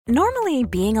Normally,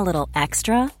 being a little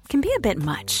extra can be a bit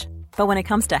much, but when it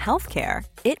comes to healthcare,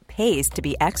 it pays to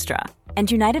be extra. And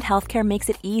United Healthcare makes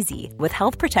it easy with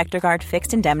Health Protector Guard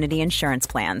fixed indemnity insurance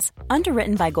plans.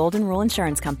 Underwritten by Golden Rule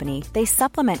Insurance Company, they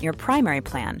supplement your primary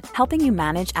plan, helping you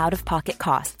manage out-of-pocket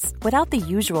costs without the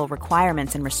usual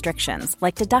requirements and restrictions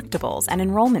like deductibles and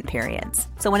enrollment periods.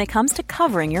 So when it comes to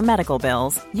covering your medical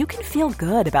bills, you can feel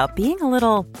good about being a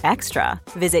little extra.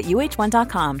 Visit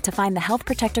uh1.com to find the Health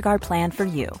Protector Guard plan for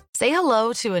you. Say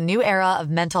hello to a new era of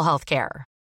mental health care.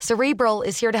 Cerebral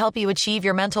is here to help you achieve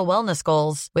your mental wellness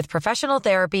goals with professional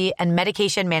therapy and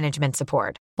medication management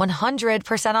support.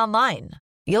 100% online.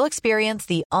 You'll experience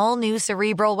the all-new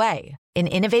Cerebral Way, an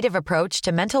innovative approach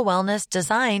to mental wellness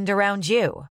designed around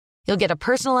you. You'll get a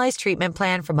personalized treatment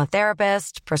plan from a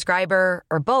therapist, prescriber,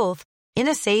 or both in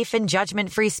a safe and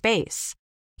judgment-free space.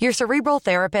 Your Cerebral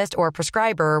therapist or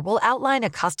prescriber will outline a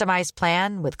customized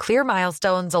plan with clear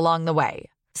milestones along the way,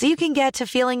 so you can get to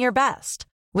feeling your best.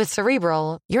 With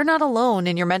Cerebral, you're not alone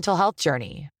in your mental health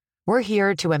journey. We're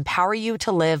here to empower you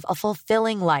to live a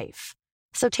fulfilling life.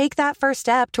 So take that first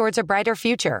step towards a brighter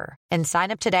future and sign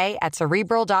up today at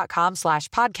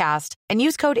Cerebral.com/podcast and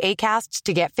use code ACAST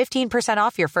to get 15%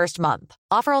 off your first month.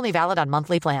 Offer only valid on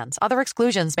monthly plans. Other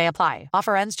exclusions may apply.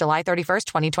 Offer ends July 31st,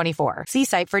 2024. See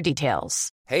site for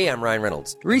details. Hey, I'm Ryan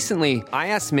Reynolds. Recently, I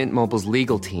asked Mint Mobile's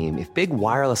legal team if big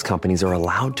wireless companies are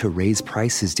allowed to raise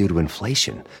prices due to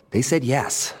inflation. They said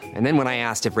yes. And then when I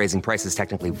asked if raising prices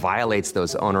technically violates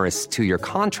those onerous two-year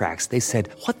contracts, they said,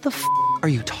 "What the f*** are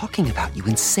you talking about, you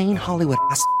insane Hollywood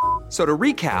ass?" So to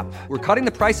recap, we're cutting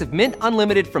the price of Mint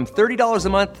Unlimited from $30 a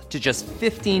month to just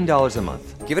 $15 a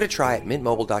month. Give it a try at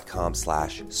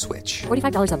mintmobile.com/switch.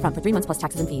 $45 up front for 3 months plus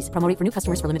taxes and fees. Promo rate for new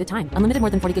customers for limited time. Unlimited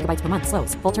more than 40 gigabytes per month.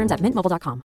 Slows full terms at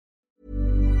mintmobile.com.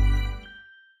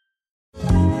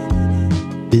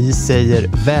 Vi säger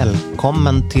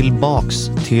välkommen tillbaks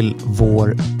till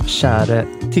vår käre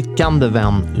tickande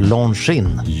vän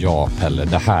Longines. Ja, Pelle,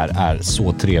 det här är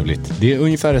så trevligt. Det är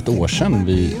ungefär ett år sedan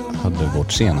vi hade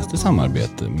vårt senaste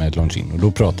samarbete med Longines och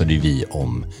då pratade vi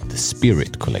om The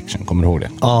Spirit Collection. Kommer du ihåg det?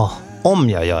 Ja, om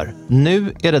jag gör.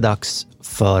 Nu är det dags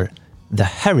för The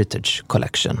Heritage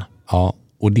Collection. Ja,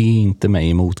 och det är inte mig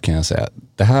emot, kan jag säga.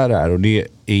 Det här är, och det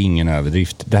är ingen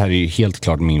överdrift, det här är helt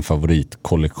klart min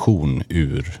favoritkollektion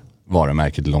ur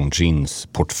varumärket Longines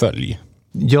portfölj.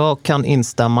 Jag kan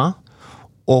instämma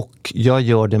och jag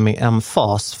gör det med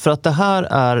emfas. För att det här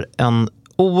är en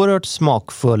oerhört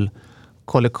smakfull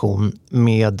kollektion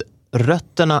med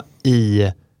rötterna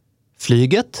i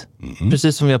flyget.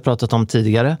 Precis som vi har pratat om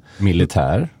tidigare.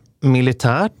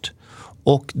 Militärt.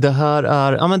 Och det här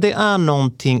är, ja, men det är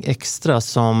någonting extra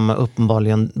som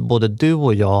uppenbarligen både du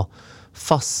och jag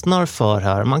fastnar för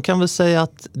här. Man kan väl säga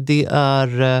att det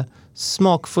är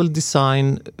smakfull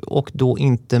design och då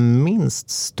inte minst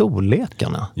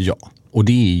storlekarna. Ja, och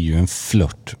det är ju en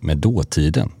flört med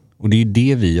dåtiden. Och det är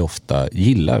det vi ofta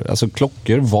gillar. Alltså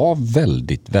klockor var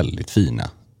väldigt, väldigt fina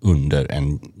under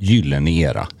en gyllene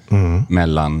era.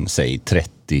 Mellan, säg,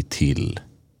 30 till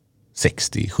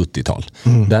 60-70-tal.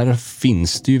 Där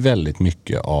finns det ju väldigt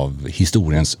mycket av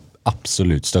historiens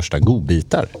absolut största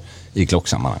godbitar i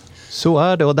klocksammanhang. Så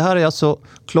är det, och det här är alltså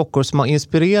klockor som har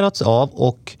inspirerats av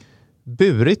och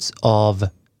burits av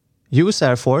US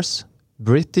Air Force,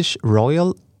 British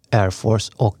Royal Air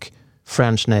Force och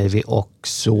French Navy och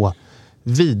så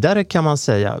vidare, kan man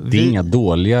säga. Det är inga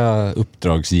dåliga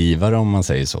uppdragsgivare, om man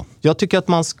säger så. Jag tycker att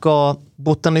man ska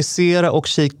botanisera och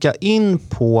kika in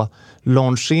på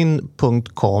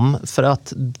longines.com för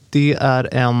att det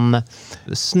är en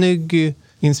snygg,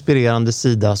 inspirerande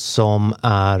sida som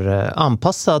är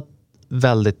anpassad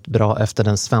väldigt bra efter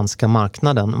den svenska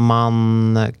marknaden.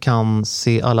 Man kan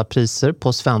se alla priser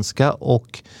på svenska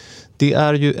och det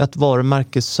är ju ett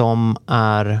varumärke som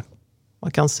är,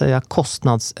 man kan säga,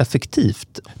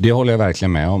 kostnadseffektivt. Det håller jag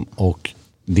verkligen med om, och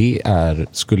det är,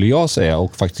 skulle jag säga,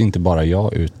 och faktiskt inte bara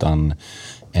jag utan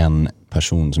en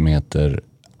person som heter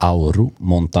Auro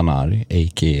Montanari,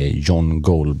 a.k.a. John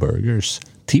Goldbergers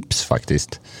tips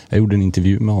faktiskt. Jag gjorde en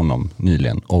intervju med honom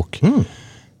nyligen och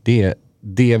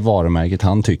det varumärket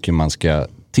han tycker man ska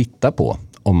titta på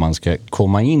om man ska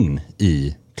komma in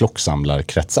i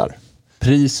klocksamlarkretsar.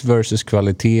 Pris versus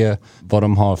kvalitet, vad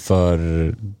de har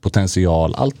för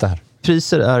potential, allt det här.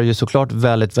 Priser är ju såklart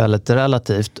väldigt, väldigt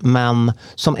relativt, men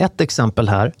som ett exempel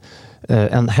här,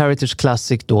 en Heritage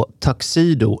Classic då,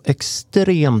 Tuxedo,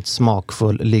 extremt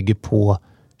smakfull, ligger på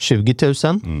 20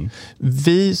 000.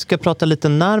 Vi ska prata lite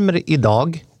närmare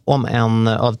idag om en,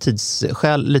 av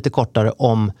tidsskäl lite kortare,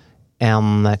 om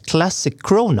en Classic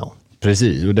Chrono.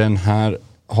 Precis, och den här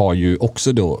har ju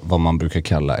också då vad man brukar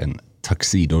kalla en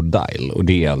Tuxedo Dial. Och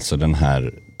det är alltså den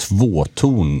här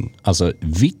tvåton, alltså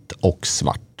vitt och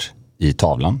svart i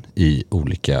tavlan i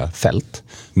olika fält.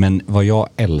 Men vad jag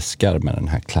älskar med den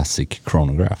här Classic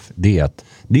Chronograph, det är att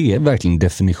det är verkligen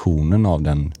definitionen av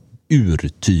den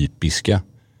urtypiska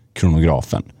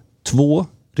kronografen. 2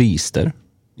 register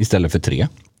istället för 3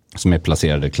 som är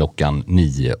placerade klockan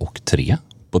 9 och 3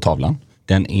 på tavlan.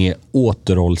 Den är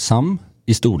återhållsam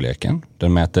i storleken.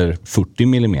 Den mäter 40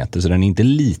 mm, så den är inte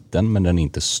liten men den är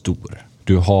inte stor.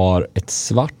 Du har ett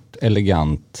svart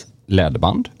elegant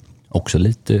läderband, också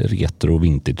lite retro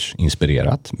vintage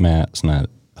inspirerat med sån här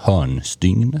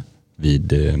hörnstygn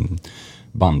vid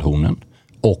bandhornen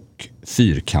och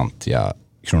fyrkantiga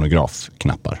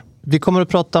kronografknappar. Vi kommer att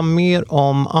prata mer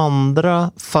om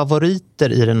andra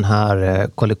favoriter i den här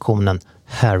kollektionen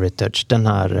Heritage, den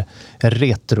här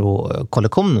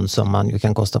retro-kollektionen som man ju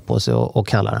kan kosta på sig och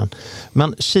kalla den.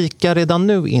 Men kika redan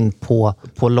nu in på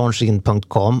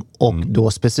longines.com och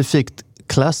då specifikt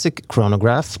Classic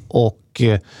Chronograph och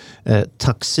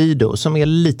Tuxedo som är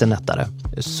lite nättare.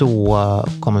 Så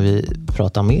kommer vi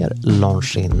prata mer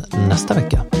Longines nästa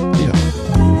vecka. Ja.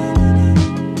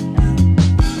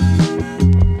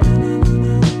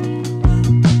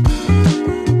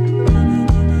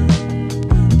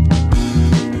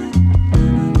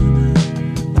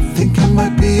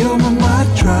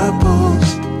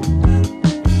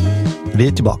 Vi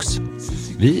är tillbaks.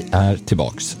 Vi är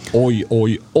tillbaks.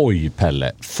 Oj,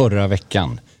 Pelle. Förra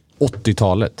veckan,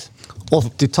 80-talet.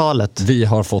 80-talet. Vi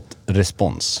har fått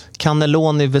respons.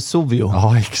 Cannelloni Vesuvio.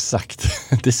 Ja, exakt.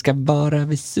 Det ska vara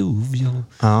Vesuvio.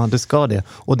 Ja, det ska det.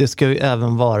 Och det ska ju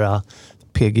även vara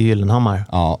PG Gyllenhammar.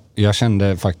 Ja, jag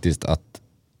kände faktiskt att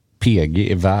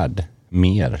PG är värd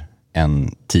mer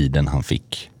än tiden han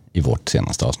fick i vårt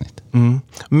senaste avsnitt.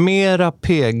 Mera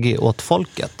PG åt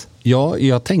folket. Ja,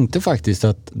 jag tänkte faktiskt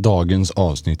att dagens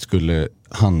avsnitt skulle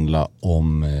handla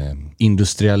om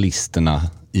industrialisterna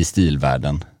i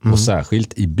stilvärlden och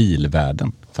särskilt i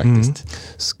bilvärlden faktiskt.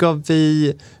 Ska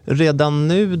vi redan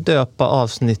nu döpa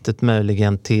avsnittet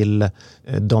möjligen till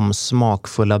de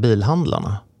smakfulla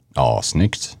bilhandlarna? Ja,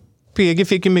 snyggt. PG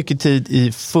fick ju mycket tid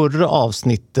i förra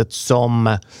avsnittet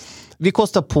som vi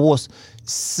kostar på oss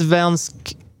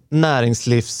svensk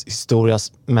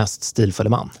näringslivshistorias mest stilfulla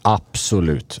man.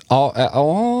 Absolut.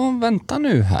 Ja, vänta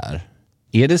nu här.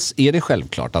 Är det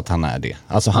självklart att han är det?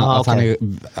 Alltså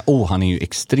han är ju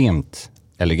extremt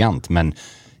elegant, men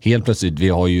helt plötsligt, vi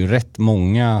har ju rätt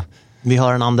många... Vi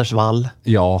har en Anders Wall.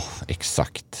 Ja,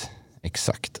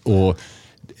 exakt. Och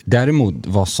däremot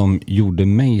vad som gjorde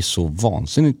mig så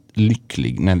vansinnigt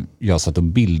lycklig när jag satt och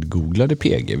bildgooglade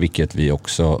PG, vilket vi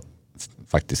också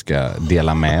faktiskt ska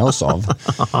dela med oss av,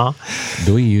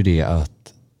 då är ju det att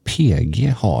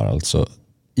PG har alltså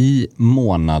i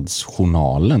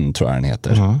månadsjournalen, tror jag den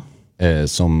heter,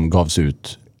 som gavs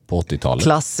ut på 80-talet.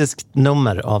 Klassiskt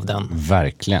nummer av den.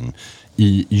 Verkligen.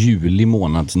 I juli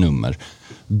månadsnummer.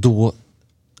 Då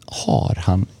har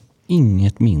han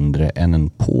inget mindre än en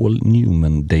Paul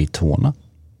Newman Daytona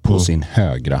på sin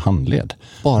högra handled.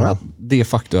 Bara det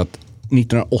faktum att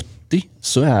 1980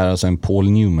 så är alltså en Paul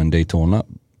Newman Daytona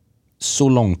så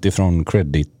långt ifrån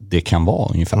credit det kan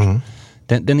vara ungefär.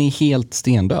 Den är helt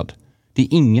stendöd. Det är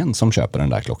ingen som köper den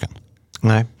där klockan.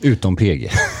 Nej. Utom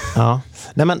PG. Ja.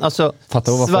 Nej, men alltså,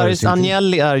 Sveriges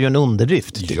Agnelli är ju en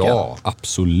underdrift, tycker jag. Ja,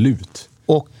 absolut.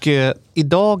 Och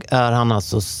idag är han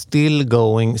alltså still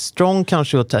going strong,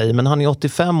 kanske att ta i, men han är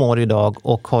 85 år idag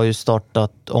och har ju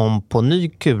startat om på ny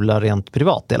kula rent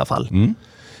privat i alla fall.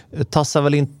 Tassar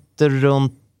väl inte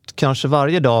runt kanske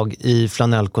varje dag i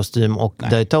flanellkostym och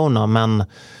Daytona,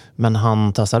 men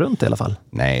han tassar runt i alla fall.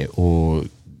 Nej, och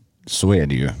så är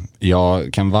det ju.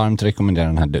 Jag kan varmt rekommendera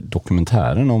den här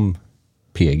dokumentären om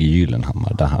PG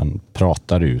Gyllenhammar där han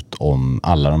pratar ut om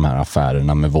alla de här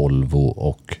affärerna med Volvo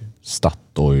och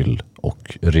Statoil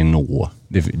och Renault.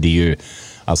 Det är ju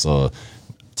alltså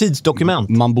tidsdokument.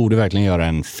 Man borde verkligen göra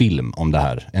en film om det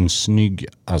här. En snygg,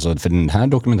 alltså för den här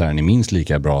dokumentären är minst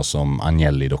lika bra som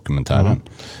Agnelli-dokumentären.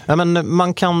 Ja, men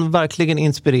man kan verkligen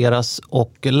inspireras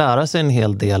och lära sig en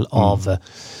hel del av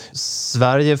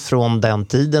Sverige från den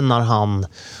tiden när han,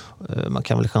 man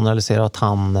kan väl generalisera att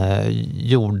han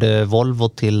gjorde Volvo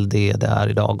till det är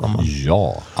idag.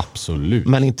 Ja, absolut.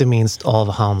 Men inte minst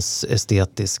av hans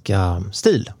estetiska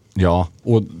stil. Ja,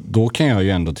 och då kan jag ju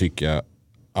ändå tycka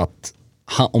att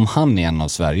om han är en av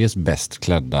Sveriges bäst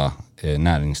klädda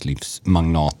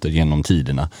näringslivsmagnater genom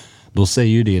tiderna, då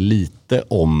säger ju det lite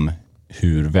om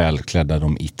hur välklädda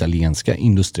de italienska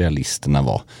industrialisterna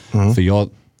var. För jag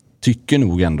tycker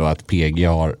nog ändå att PG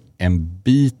har en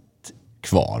bit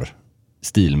kvar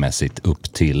stilmässigt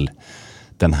upp till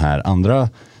den här andra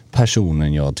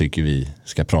personen jag tycker vi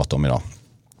ska prata om idag.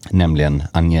 Nämligen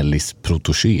Agnellis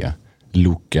protégé,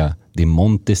 Luca di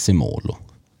Montezemolo.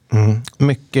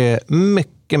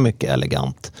 Mycket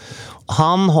elegant.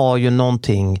 Han har ju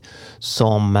någonting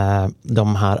som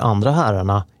de här andra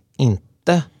herrarna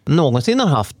inte någonsin har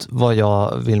haft, vad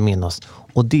jag vill minnas.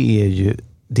 Och det är ju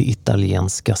det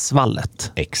italienska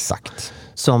svallet. Exakt.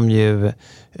 Som ju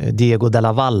Diego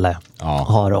Della Valle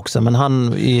har också. Men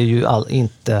han är ju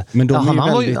inte... Men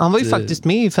han var ju faktiskt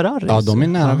med i Ferrari. Ja, de är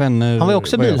nära vänner. Han var ju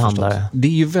också bilhandlare. Det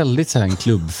är ju väldigt så här en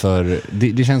klubb för...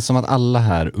 Det känns som att alla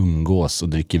här umgås och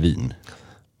dricker vin.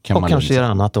 Och kanske gör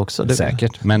annat också.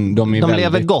 Säkert. Men de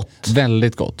lever gott.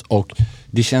 Väldigt gott. Och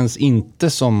det känns inte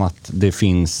som att det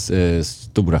finns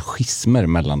stora schismer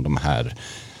mellan de här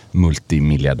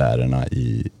multimiljardärerna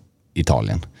i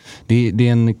Italien. Det är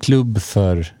en klubb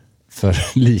för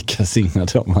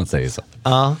likasinnade, om man säger så.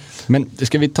 Ja. Men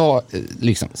ska vi ta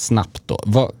liksom snabbt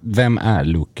då. Vem är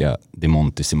Luca di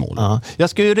Montezemolo? Ja. Jag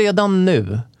ska ju redan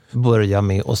nu börja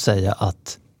med att säga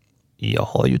att jag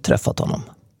har ju träffat honom.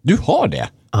 Du har det?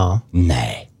 Ja.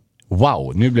 Nej.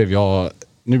 Wow, nu blev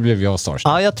jag starstruck.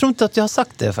 Ja, jag tror inte att jag har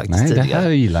sagt det faktiskt tidigare. Nej, det här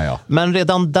gillar jag. Men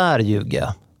redan där ljuger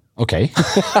jag. Okej.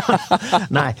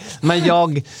 Nej, men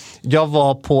jag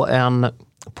var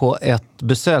på ett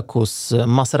besök hos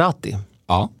Maserati.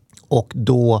 Ja. Och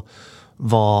då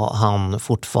var han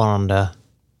fortfarande...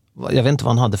 Jag vet inte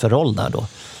vad han hade för roll där då.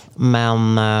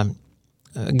 Men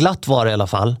glatt var det i alla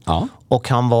fall. Ja. Och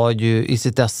han var ju i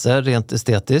sitt esse rent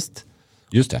estetiskt.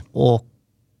 Just det. Och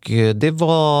det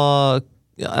var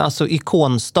alltså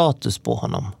ikonstatus på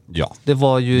honom. Ja. Det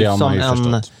var ju det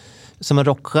som en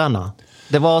rockstjärna.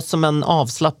 Det var som en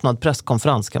avslappnad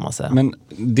presskonferens, kan man säga. Men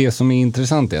det som är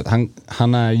intressant är att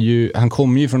han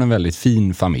kommer ju från en väldigt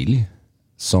fin familj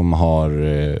som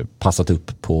har passat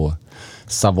upp på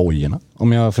Savoyerna,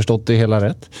 om jag har förstått det hela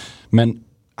rätt. Men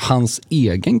hans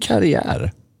egen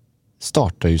karriär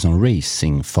startar ju som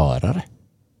racingförare.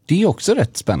 Det är också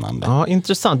rätt spännande. Ja,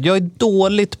 intressant. Jag är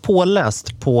dåligt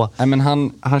påläst på... Nej, men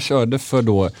han körde för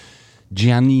då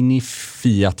Giannini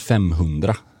Fiat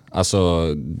 500.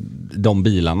 Alltså de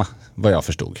bilarna, vad jag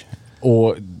förstod.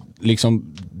 Och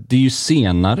liksom, det är ju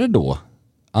senare då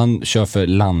han kör för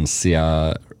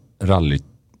Lancia Rally,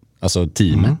 alltså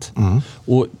teamet.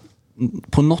 Och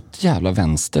på något jävla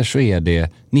vänster så är det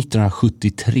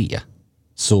 1973.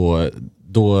 Så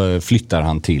då flyttar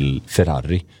han till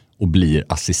Ferrari och blir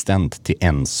assistent till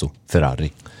Enzo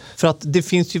Ferrari. För att det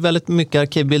finns ju väldigt mycket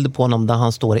arkivbilder på honom där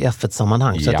han står i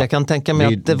F1-sammanhang. Så att jag kan tänka mig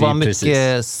att det var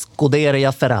mycket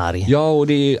Scuderia Ferrari. Ja, och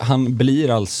han blir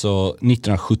alltså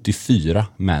 1974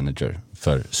 manager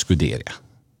för Scuderia.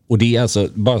 Och det är alltså,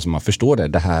 bara som man förstår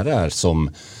det här är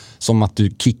som att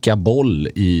du kickar boll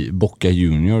i Boca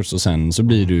Juniors och sen så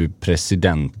blir du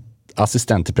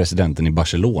assistent till presidenten i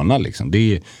Barcelona. Liksom.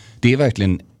 Det är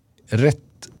verkligen rätt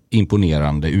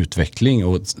imponerande utveckling.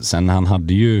 Och sen han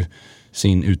hade ju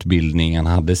sin utbildning, han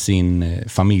hade sin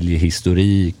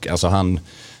familjehistorik. Alltså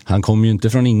han kom ju inte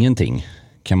från ingenting,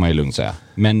 kan man ju lugnt säga.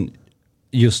 Men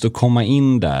just att komma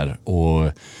in där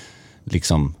och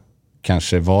liksom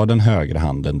kanske vara den högra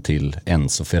handen till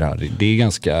Enzo Ferrari, det är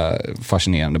ganska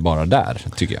fascinerande bara där,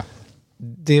 tycker jag.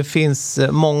 Det finns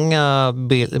många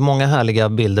härliga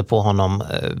bilder på honom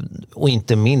och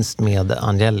inte minst med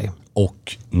Agnelli.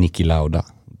 Och Niki Lauda.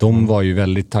 De var ju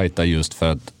väldigt tajta just för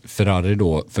att Ferrari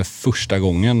då för första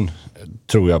gången,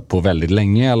 tror jag på väldigt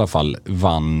länge i alla fall,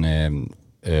 vann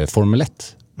Formel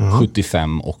 1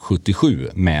 75 och 77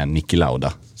 med Niki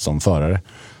Lauda som förare.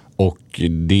 Och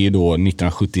det är då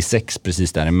 1976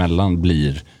 precis däremellan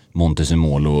blir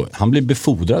Montezemolo, han blir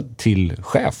befordrad till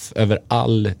chef över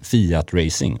all Fiat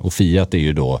Racing. Och Fiat är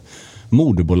ju då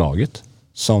moderbolaget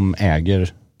som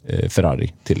äger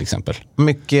Ferrari till exempel.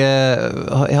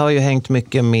 Jag har ju hängt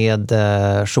mycket med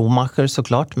Schumacher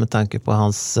såklart med tanke på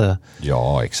hans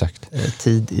exakt.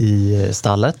 Tid i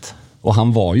stallet. Och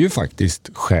han var ju faktiskt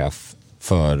chef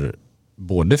för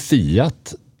både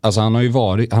Fiat, alltså han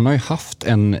har ju haft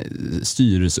en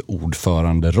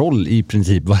styrelseordförande roll i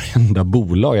princip varenda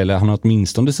bolag, eller han har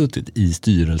åtminstone suttit i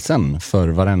styrelsen för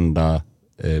varenda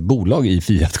bolag i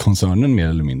Fiat-koncernen mer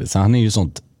eller mindre. Så han är ju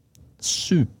sånt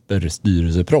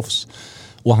superstyrelseproffs.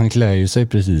 Och han klär ju sig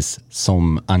precis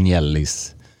som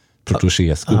Agnellis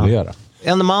protégé skulle göra.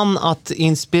 En man att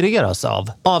inspireras av.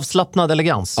 Avslappnad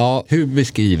elegans. Ja, hur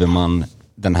beskriver man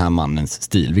den här mannens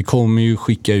stil? Vi kommer ju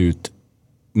skicka ut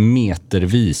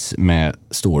metervis med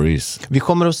stories. Vi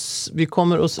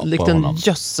kommer oss likt en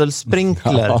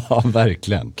gödselsprinkler ja,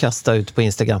 verkligen. Kasta ut på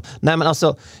Instagram. Nej, men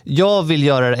alltså, jag vill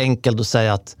göra det enkelt och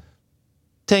säga att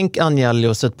tänk Agnelli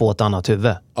och sätt på ett annat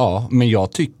huvud. Ja, men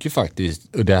jag tycker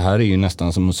faktiskt, och det här är ju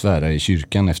nästan som att svära i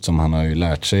kyrkan eftersom han har ju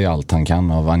lärt sig allt han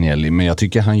kan av Agnelli, men jag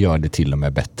tycker han gör det till och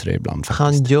med bättre ibland faktiskt.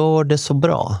 Han gör det så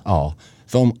bra. Ja,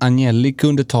 för om Agnelli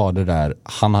kunde ta det där,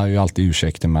 han har ju alltid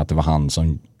ursäkten med att det var han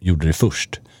som gjorde det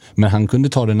först. Men han kunde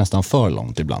ta det nästan för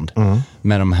långt ibland.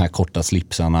 Med de här korta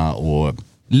slipsarna. Och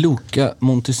Luca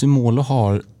Montezemolo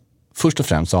har, först och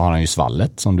främst så har han ju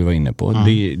svallet som du var inne på.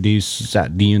 Det är ju så här,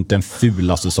 det är ju inte en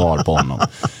ful accessoar på honom.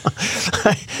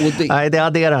 Nej, det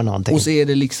adderar någonting. Och så är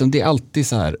det liksom, det är alltid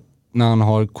så här, när han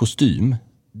har kostym,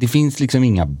 det finns liksom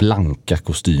inga blanka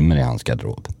kostymer i hans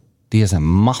garderob. Det är så här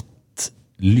matt,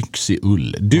 lyxig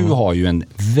ull. Du har ju en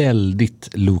väldigt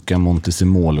Luca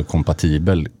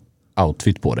Montezemolo-kompatibel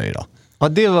outfit på dig idag. Ja,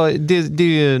 det är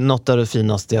ju något av det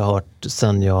finaste jag har hört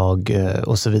sen jag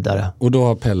och så vidare. Och då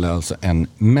har Pelle alltså en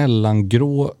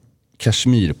mellangrå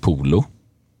kashmirpolo,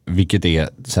 vilket är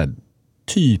så här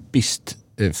typiskt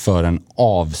för en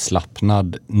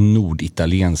avslappnad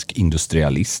norditaliensk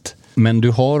industrialist. Men du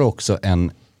har också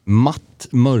en matt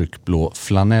mörkblå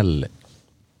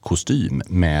flanellkostym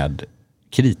med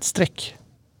kritsträck.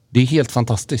 Det är helt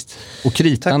fantastiskt. Och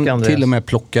kritan Tack, till och med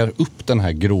plockar upp den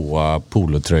här gråa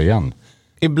polotröjan.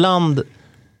 Ibland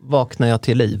vaknar jag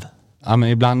till liv. Ja, men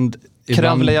ibland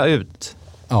Kravlar jag ut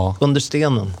under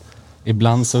stenen.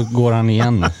 Ibland så går han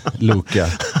igen, Luca.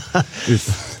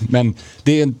 Men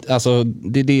det är, alltså,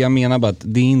 det är det jag menar, bara att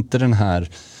det är inte den här,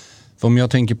 för om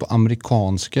jag tänker på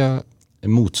amerikanska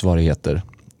motsvarigheter,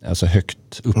 alltså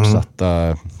högt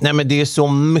uppsatta. Nej, men det är så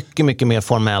mycket, mycket mer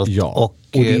formellt och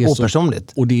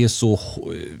opersonligt. Och det är så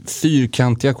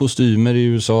fyrkantiga kostymer i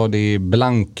USA, det är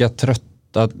blanka,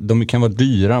 trötta, de kan vara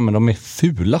dyra men de är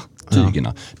fula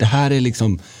tygerna. Det här är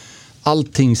liksom,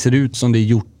 allting ser ut som det är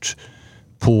gjort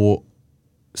på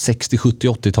 60, 70,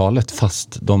 80-talet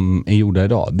fast de är gjorda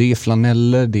idag. Det är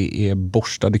flaneller, det är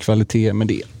borstade kvalitet, men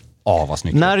det är vad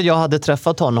snyggt. När jag hade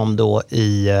träffat honom då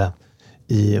i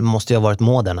måste jag ha varit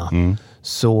Moderna,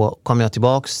 så kom jag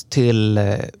tillbaks till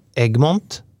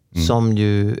Egmont som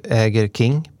ju äger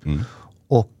King.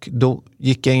 Och då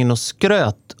gick jag in och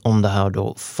skröt om det här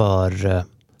då för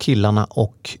killarna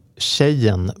och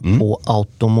tjejen på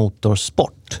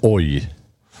Automotorsport. Oj,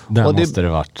 där måste det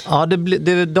varit. Ja,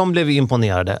 de blev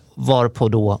imponerade. Varpå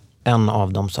då en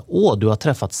av dem sa, du har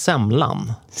träffat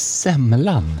Semlan.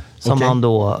 Semlan? Som han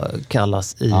då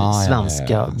kallas i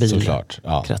svenska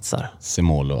bilkretsar.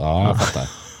 Semolo, jag fattar.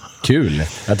 Kul.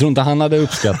 Jag tror inte han hade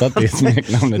uppskattat det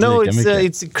smeknamnet lika mycket.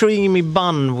 It's a creamy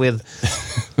bun with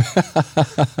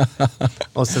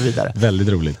och så vidare. Väldigt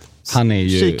roligt. Han är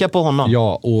ju, kika på honom.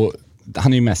 Ja, och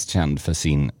han är ju mest känd för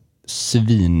sin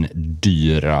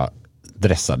svindyra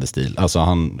dressade stil. Alltså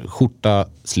han skjorta,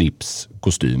 slips,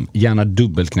 kostym. Gärna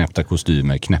dubbelknäppta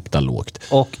kostymer, knäppta lågt.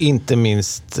 Och inte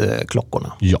minst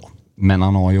klockorna. Ja, men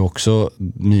han har ju också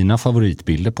mina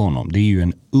favoritbilder på honom. Det är ju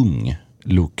en ung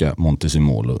Luca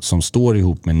Montezemolo som står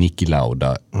ihop med Niki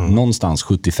Lauda någonstans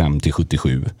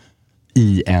 75-77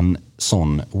 i en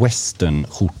sån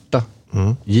westernskjorta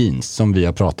jeans som vi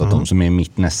har pratat om, som är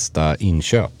mitt nästa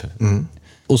inköp.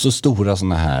 Och så stora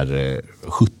såna här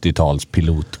 70-tals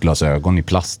pilotglasögon i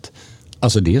plast.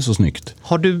 Alltså det är så snyggt.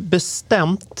 Har du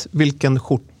bestämt vilken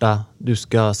skjorta du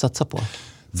ska satsa på?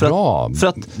 För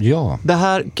att det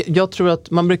här, jag tror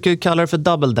att man brukar kalla det för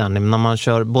double denim när man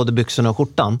kör både byxorna och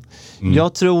skjortan.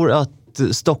 Jag tror att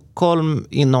Stockholm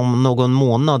inom någon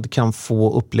månad kan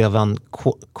få uppleva en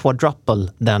quadruple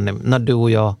denim när du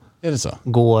och jag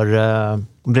går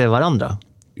bredvid varandra.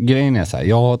 Grejen är så här,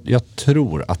 jag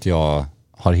tror att jag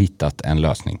har hittat en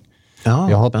lösning.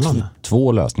 Jag har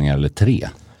 2 lösningar eller 3.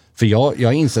 För jag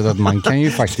har insett att man kan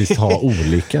ju faktiskt ha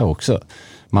olika också.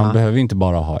 Man behöver inte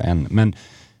bara ha en. Men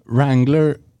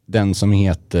Wrangler, den som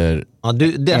heter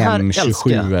det här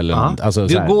M27 eller något. Alltså,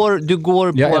 du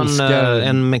går på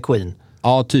en McQueen.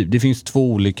 Ja, typ. Det finns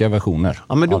 2 olika versioner.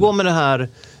 Ja, men du går med det här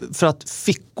för att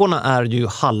fickorna är ju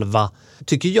halva,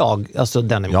 tycker jag, alltså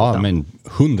den är ja, men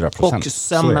 100%. Och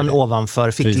sömmen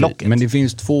ovanför ficklocket. Precis. Men det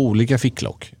finns 2 olika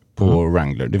ficklock på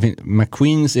Wrangler.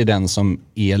 McQueens är den som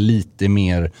är lite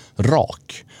mer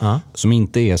rak. Som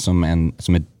inte är som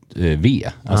ett V.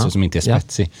 Alltså som inte är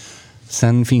spetsig.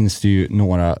 Sen finns det ju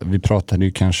några, vi pratade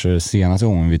ju kanske senaste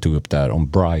gången vi tog upp där om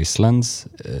Brycelands.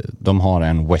 De har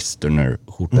en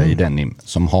westerner-skjorta i denim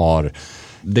som har,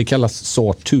 det kallas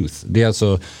sawtooth. Det är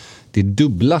alltså, det är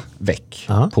dubbla veck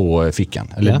på fickan.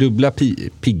 Eller dubbla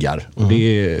piggar.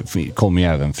 Det kommer ju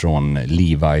även från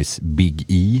Levi's Big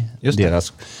E.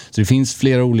 Så det finns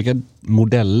flera olika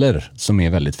modeller som är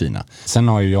väldigt fina. Sen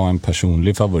har ju jag en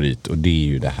personlig favorit och det är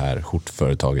ju det här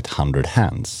skjortföretaget 100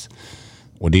 Hands.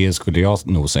 Och det skulle jag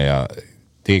nog säga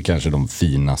Det är kanske de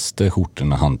finaste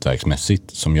skjortorna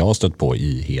hantverksmässigt som jag har stött på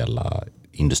i hela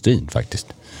industrin faktiskt.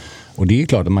 Och det är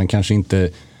klart att man kanske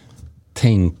inte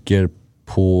tänker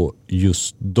på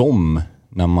just dem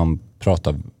när man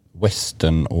pratar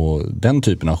western och den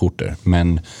typen av skjortor.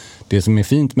 Men det som är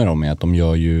fint med dem är att de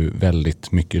gör ju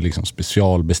väldigt mycket liksom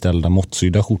specialbeställda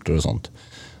måttsydda skjortor och sånt.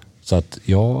 Så att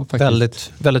jag faktiskt...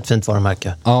 Väldigt, väldigt fint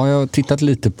varumärke. Ja, jag har tittat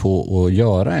lite på att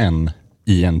göra en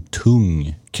i en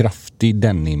tung, kraftig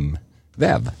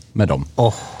denimväv med dem.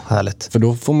 Härligt. För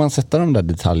då får man sätta de där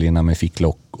detaljerna med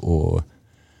ficklock och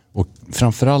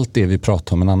framförallt det vi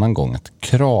pratade om en annan gång, att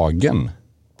kragen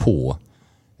på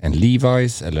en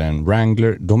Levi's eller en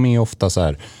Wrangler, de är ofta så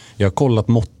här, jag har kollat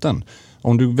måtten.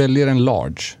 Om du väljer en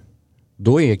large,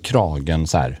 då är kragen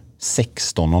så här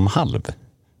 16,5.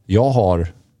 Jag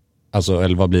har, alltså,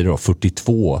 eller vad blir det då,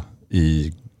 42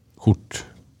 i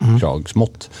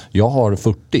skjortkragsmått. Jag har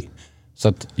 40. Så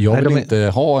att jag vill inte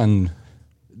ha en...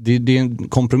 Det är en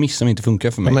kompromiss som inte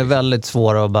funkar för mig. De är väldigt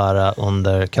svåra att bära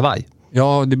under kavaj.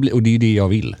 Ja, och det är det jag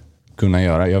vill kunna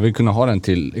göra. Jag vill kunna ha den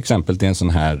till exempel till en sån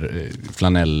här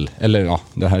flanell, eller ja,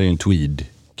 det här är en tweed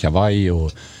kavaj,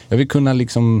 och jag vill kunna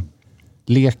liksom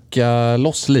leka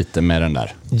loss lite med den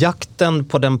där. Jakten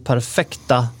på den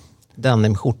perfekta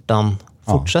denimskjortan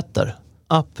fortsätter.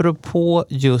 Apropå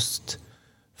just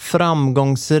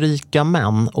framgångsrika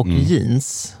män och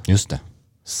jeans. Just det.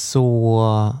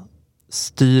 Så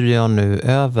styr jag nu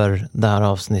över det här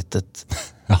avsnittet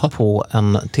på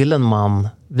till en man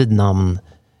vid namn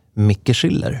Micke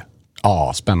Schiller.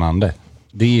 Ja, spännande.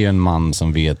 Det är en man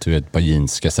som vet hur ett par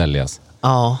jeans ska säljas.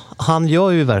 Ja, han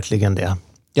gör ju verkligen det.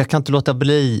 Jag kan inte låta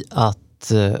bli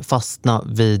att fastna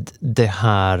vid det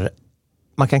här,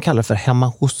 man kan kalla det för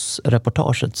hemma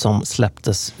hos-reportaget som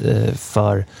släpptes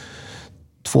för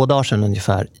 2 dagar sedan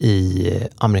ungefär i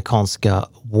amerikanska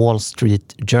Wall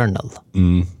Street Journal.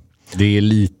 Det är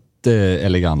lite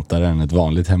elegantare än ett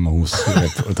vanligt hemma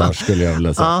hos-reportage skulle jag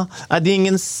vilja säga. Ja, det är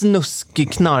ingen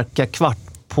snuskig knarka kvart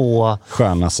på...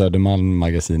 Sköna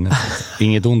Södermalm-magasinet.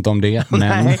 Inget ont om det. Men...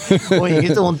 Nej, och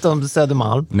inget ont om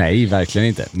Södermalm. Nej, verkligen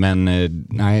inte. Men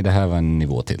nej, det här var en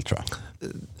nivå till, tror jag.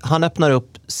 Han öppnar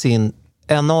upp sin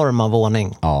enorma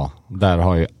våning. Ja, där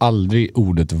har ju aldrig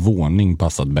ordet våning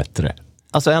passat bättre.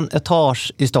 Alltså en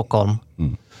etage i Stockholm.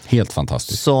 Helt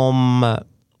fantastiskt. Som,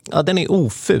 den är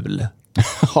oful.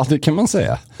 Ja, det kan man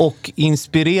säga. Och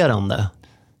inspirerande.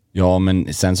 Ja,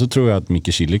 men sen så tror jag att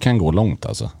Micke Schiller kan gå långt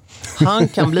alltså. Han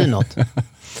kan bli något.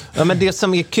 Ja, men det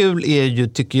som är kul är ju,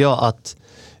 tycker jag, att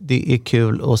det är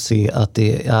kul att se att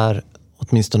det är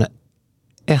åtminstone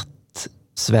ett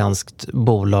svenskt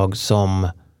bolag som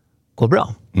går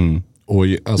bra. Och,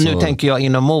 alltså... Nu tänker jag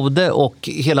inom mode och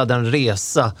hela den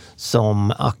resa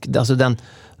som, alltså den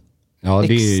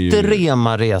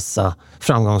extrema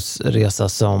framgångsresa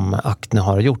som Acne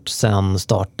har gjort sedan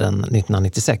starten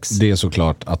 1996. Det är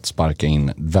såklart att sparka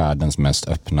in världens mest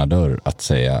öppna dörr att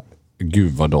säga,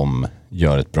 gud vad de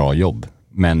gör ett bra jobb.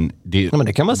 Men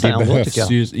det kan man säga ändå, behövs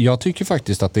tycker jag. Jag tycker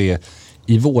faktiskt att det är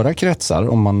i våra kretsar,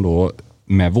 om man då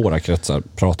med våra kretsar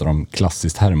pratar om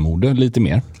klassiskt herrmode lite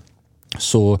mer,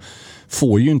 så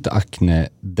får ju inte Acne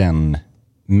den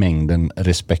mängden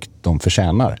respekt de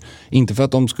förtjänar. Inte för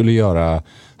att de skulle göra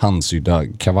handsydda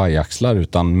kavajaxlar,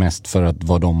 utan mest för att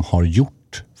vad de har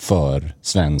gjort för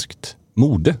svenskt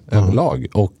mode överlag.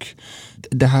 Och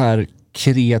det här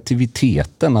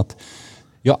kreativiteten, att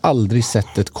jag aldrig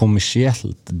sett ett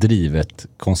kommersiellt drivet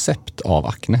koncept av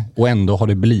Acne, och ändå har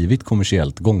det blivit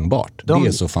kommersiellt gångbart. Det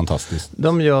är så fantastiskt.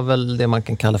 De gör väl det man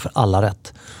kan kalla för alla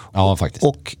rätt. Ja, faktiskt.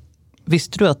 Och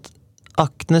visste du att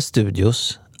Acne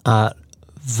Studios är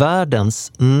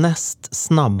världens näst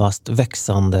snabbast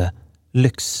växande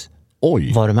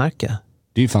lyxvarumärke?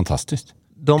 Det är fantastiskt.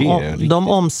 De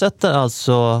omsätter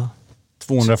alltså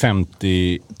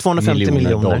 250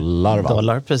 miljoner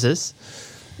dollar, precis.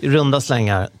 I runda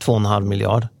slängar 2,5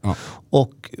 miljard. Ja.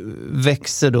 Och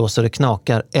växer då så det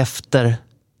knakar efter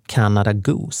Canada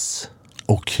Goose.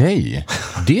 Okej,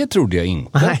 det trodde jag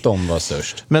inte att de var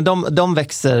störst. Men de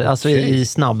växer alltså i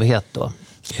snabbhet då.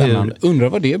 Undrar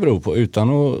vad det beror på, utan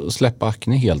att släppa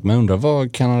Acne helt. Men undrar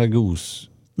vad Canada Goose...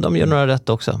 De gör några rätt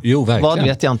också. Jo, verkligen. Vad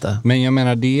vet jag inte. Men jag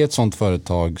menar, det är ett sånt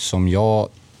företag som jag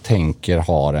tänker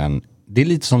har en... Det är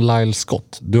lite som Lyle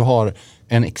Scott. Du har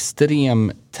en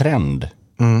extrem trend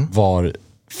var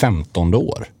 15:e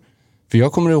år. För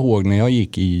jag kommer ihåg när jag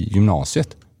gick i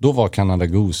gymnasiet, då var Canada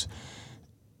Goose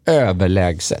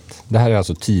överlägset. Det här är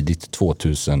alltså tidigt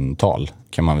 2000-tal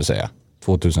kan man väl säga.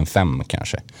 2005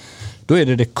 kanske. Då är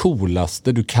det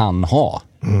coolaste du kan ha.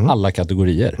 Alla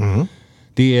kategorier.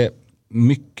 Det är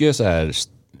mycket så här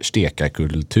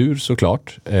stekarkultur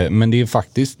såklart. Men det är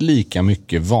faktiskt lika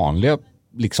mycket vanliga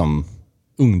liksom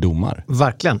ungdomar.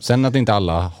 Verkligen. Sen att inte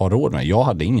alla har råd med. Jag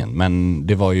hade ingen, men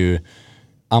det var ju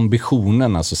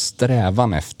ambitionen, alltså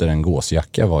strävan efter en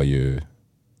gåsjacka var ju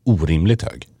orimligt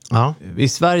hög. Ja. I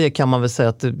Sverige kan man väl säga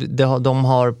att de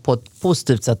har på ett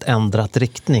positivt sätt ändrat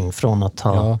riktning från att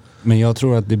ha... Ja, men jag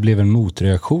tror att det blev en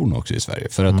motreaktion också i Sverige.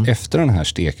 För att efter den här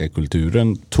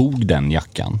stekarkulturen tog den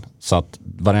jackan. Så att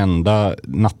varenda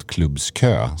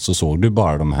nattklubbskö så såg du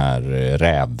bara de här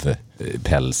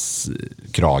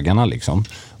rävpälskragarna liksom.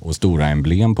 Och stora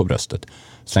emblem på bröstet.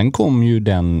 Sen kom ju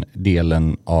den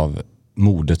delen av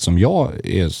modet som jag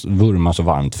vurmar så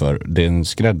varmt för. Den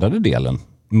skräddade delen.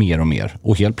 Mer och mer.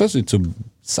 Och helt plötsligt så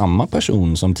samma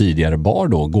person som tidigare bar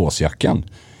då gåsjackan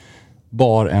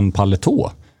bar en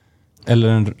paletå.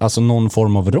 Eller alltså någon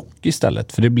form av rock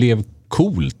istället. För det blev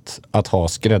coolt att ha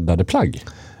skräddade plagg.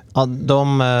 Ja,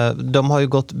 de har ju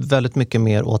gått väldigt mycket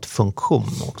mer åt funktion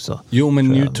också. Jo, men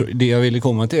nu, det jag ville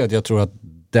komma till är att jag tror att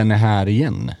den är här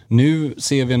igen. Nu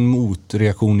ser vi en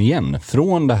motreaktion igen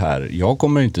från det här. Jag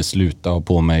kommer inte sluta ha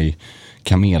på mig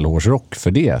kamelhårsrock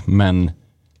för det, men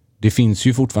det finns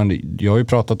ju fortfarande, jag har ju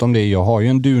pratat om det, jag har ju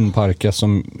en dunparka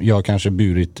som jag kanske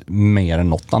burit mer än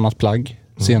något annat plagg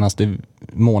senaste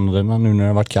månaderna nu när det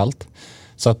har varit kallt.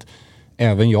 Så att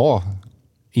även jag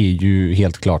är ju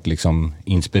helt klart liksom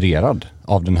inspirerad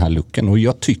av den här looken. Och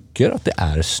jag tycker att det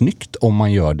är snyggt om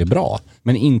man gör det bra.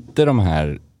 Men inte de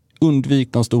här,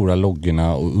 undvik de stora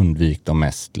loggorna och undvik de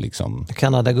mest liksom.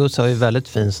 Canada Goose har ju väldigt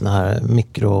fin sån här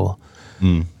mikro...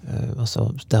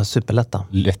 alltså det här superlätta.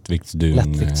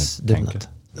 Lättviktsdunet.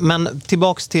 Men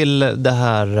tillbaks till det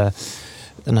här,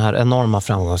 den här enorma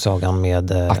framgångssagan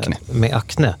med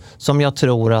Acne. Som jag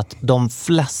tror att de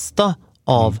flesta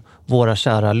av våra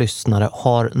kära lyssnare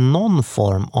har någon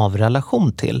form av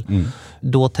relation till.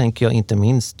 Då tänker jag inte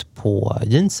minst på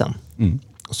jeansen.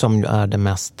 Som ju är det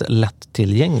mest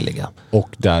lättillgängliga.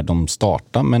 Och där de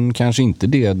startar, men kanske inte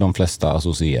det de flesta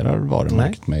associerar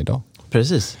varumärket med idag.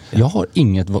 Precis. Ja. Jag har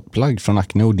inget plagg från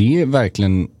Acne och det är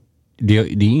verkligen, det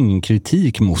är ingen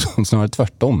kritik mot, snarare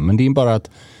tvärtom. Men det är bara att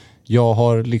jag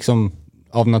har liksom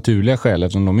av naturliga skäl,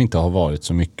 eftersom de inte har varit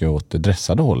så mycket åt det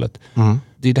dressade hållet.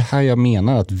 Det är det här jag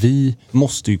menar, att vi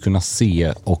måste ju kunna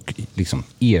se och liksom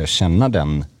erkänna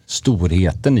den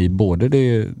storheten i både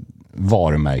det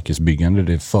varumärkesbyggande,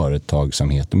 det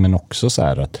företagsamheten, men också så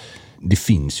här att det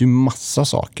finns ju massa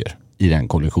saker i den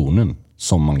kollektionen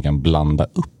som man kan blanda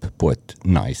upp på ett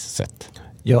nice sätt.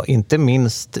 Ja, inte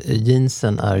minst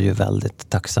jeansen är ju väldigt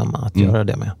tacksamma att göra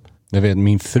det med. Jag vet,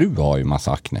 min fru har ju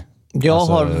massa Acne. Jag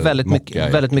har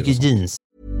väldigt mycket jeans.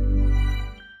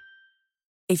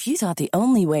 If you thought the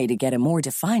only way to get a more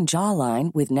defined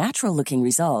jawline with natural-looking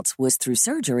results was through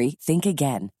surgery, think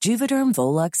again. Juvederm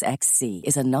Volux XC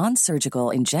is a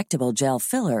non-surgical injectable gel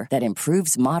filler that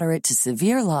improves moderate to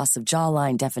severe loss of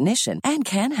jawline definition and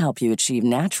can help you achieve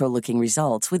natural-looking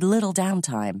results with little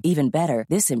downtime. Even better,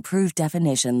 this improved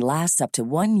definition lasts up to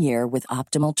 1 year with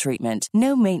optimal treatment.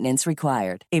 No maintenance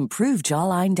required. Improve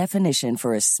jawline definition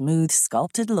for a smooth,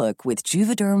 sculpted look with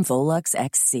Juvederm Volux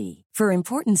XC. For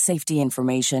important safety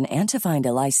information and to find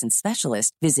a licensed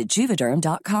specialist, visit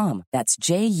Juvederm.com. That's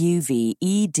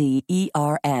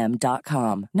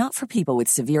Juvederm.com. Not for people with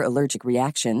severe allergic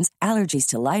reactions, allergies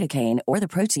to lidocaine, or the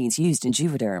proteins used in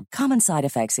Juvederm. Common side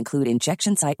effects include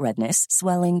injection site redness,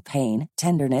 swelling, pain,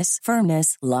 tenderness,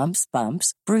 firmness, lumps,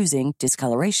 bumps, bruising,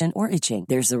 discoloration, or itching.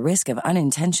 There's a risk of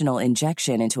unintentional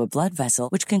injection into a blood vessel,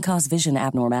 which can cause vision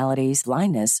abnormalities,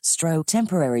 blindness, stroke,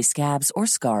 temporary scabs, or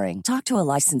scarring. Talk to a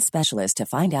licensed specialist to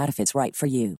find out if it's right for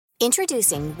you.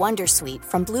 Introducing Wondersuite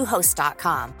from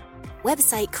Bluehost.com.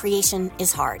 Website creation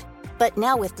is hard, but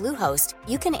now with Bluehost,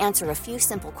 you can answer a few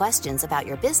simple questions about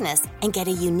your business and get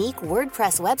a unique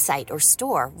WordPress website or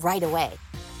store right away.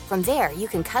 From there, you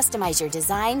can customize your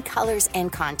design, colors,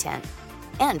 and content.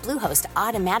 And Bluehost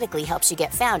automatically helps you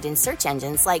get found in search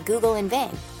engines like Google and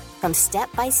Bing. From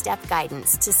step-by-step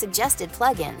guidance to suggested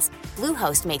plugins,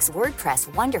 Bluehost makes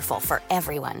WordPress wonderful for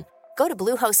everyone. Go to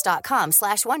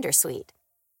Bluehost.com/Wondersuite.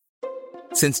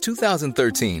 Since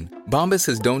 2013, Bombas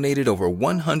has donated over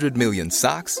 100 million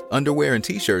socks, underwear, and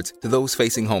T-shirts to those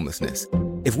facing homelessness.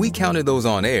 If we counted those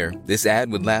on air, this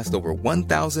ad would last over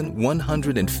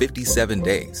 1,157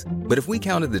 days. But if we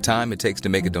counted the time it takes to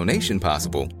make a donation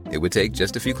possible, it would take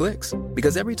just a few clicks.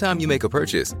 Because every time you make a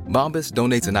purchase, Bombas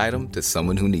donates an item to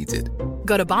someone who needs it.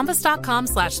 Go to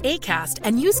bombas.com/ACAST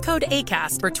and use code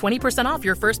ACAST for 20% off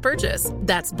your first purchase.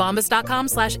 That's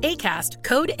bombas.com/ACAST,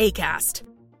 code ACAST.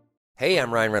 Hey,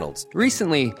 I'm Ryan Reynolds.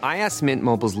 Recently, I asked Mint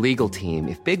Mobile's legal team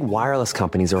if big wireless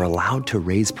companies are allowed to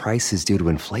raise prices due to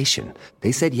inflation.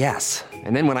 They said yes.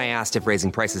 And then when I asked if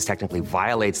raising prices technically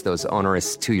violates those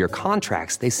onerous 2-year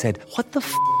contracts, they said, "What the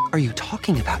f*** are you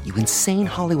talking about, you insane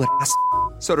Hollywood ass?"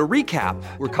 So to recap,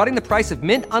 we're cutting the price of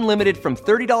Mint Unlimited from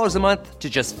 $30 a month to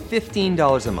just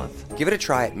 $15 a month. Give it a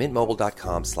try at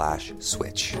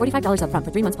mintmobile.com/switch. $45 up front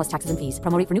for 3 months plus taxes and fees.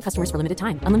 Promo rate for new customers for limited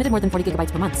time. Unlimited more than 40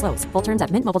 gigabytes per month. Slows full terms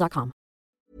at mintmobile.com.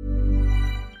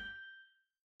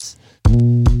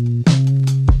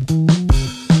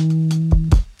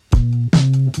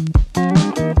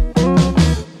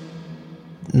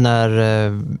 När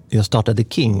jag startade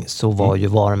King så var ju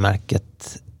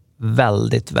varumärket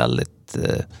väldigt, väldigt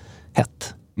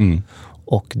hett.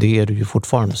 Och det är det ju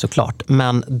fortfarande såklart.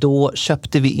 Men då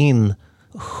köpte vi in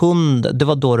det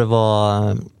var då det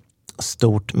var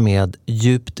stort med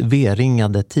djupt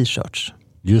V-ringade t-shirts.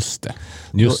 Just det.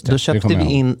 Då köpte vi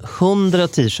in 100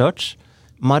 t-shirts,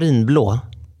 marinblå,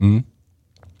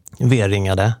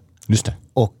 V-ringade. Just det.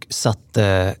 Och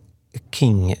satte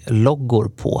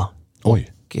King-loggor på.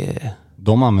 Oj. Och,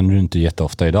 de använder du inte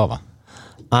jätteofta idag, va?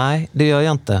 Nej, det gör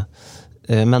jag inte.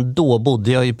 Men då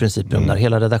bodde jag i princip där.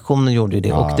 Hela redaktionen gjorde ju det.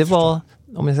 Ja, och det var,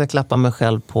 om jag ska klappa mig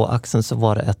själv på axeln, så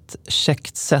var det ett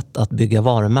käckt sätt att bygga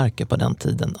varumärke på den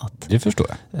tiden. Det förstår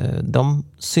jag. De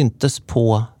syntes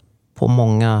på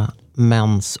många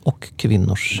mäns och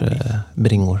kvinnors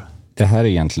bringor. Det här är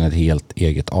egentligen ett helt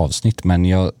eget avsnitt, men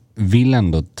jag vill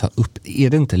ändå ta upp, är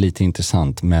det inte lite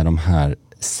intressant med de här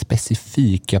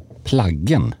specifika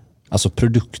plaggen, alltså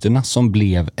produkterna som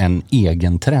blev en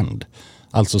egen trend,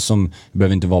 alltså som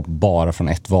behöver inte vara bara från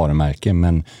ett varumärke,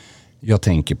 men jag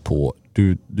tänker på,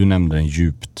 du nämnde den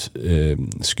djupt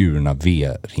skurna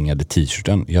V-ringade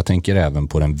t-shirten, jag tänker även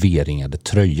på den V-ringade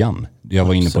tröjan. Jag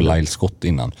var inne på Lyle Scott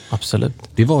innan. Absolut.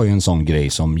 Det var ju en sån grej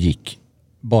som gick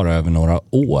bara över några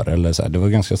år, eller så här. Det var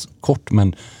ganska kort,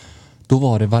 men då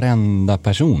var det varenda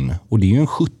person, och det är ju en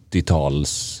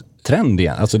 70-tals trend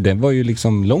igen. Alltså det var ju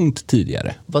liksom långt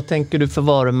tidigare. Vad tänker du för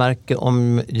varumärke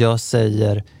om jag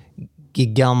säger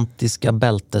gigantiska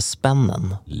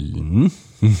bältespännen?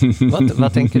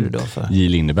 Vad tänker du då för? J.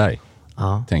 Lindeberg,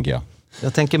 tänker jag.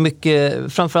 Jag tänker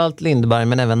mycket, framförallt Lindeberg,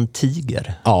 men även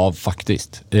Tiger. Ja,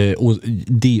 faktiskt. Och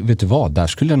det, vet du vad, där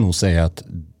skulle jag nog säga att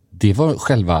det var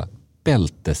själva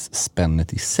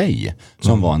bältesspännet i sig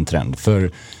som var en trend.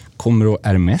 För kommer du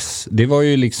Hermes, det var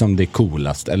ju liksom det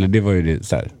coolaste, eller det var ju det,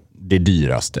 så här, det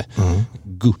dyraste.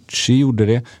 Gucci gjorde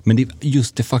det, men det,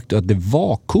 just det faktum att det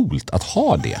var coolt att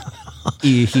ha det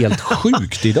är helt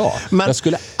sjukt idag. Men jag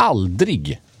skulle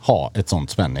aldrig ha ett sånt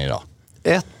spänne idag.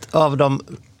 Ett av de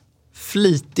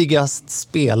flitigast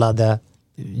spelade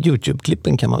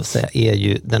YouTube-klippen, kan man väl säga, är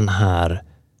ju den här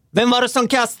 "Vem var det som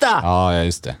kastade?" Ja,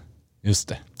 just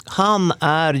det. Han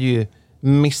är ju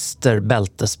Mr.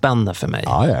 Bältespänne för mig.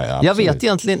 Ja, jag vet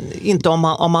egentligen inte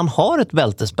om han har ett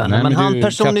bältespänne, men han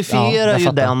personifierar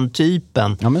ju den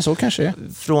typen. Ja, men så kanske är.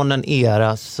 Från en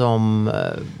era som,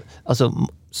 alltså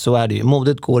så är det ju.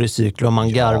 Modet går i cykler och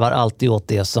man garvar alltid åt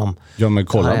det som... Ja, men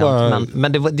kolla bara...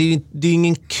 Men det är ju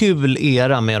ingen kul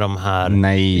era med de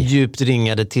här djupt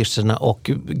ringade tischerna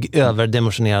och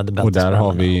överdimensionerade bältespännerna.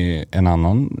 Och där har vi en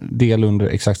annan del under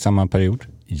exakt samma period.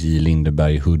 J.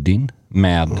 Lindeberg hoodien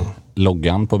med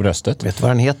loggan på bröstet. Vet du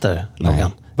vad den heter, loggan?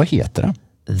 Nej. Vad heter den?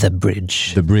 The Bridge.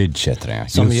 The Bridge heter den, ja.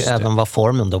 Som just ju även var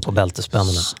formen då på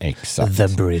bältespännerna. Exakt. The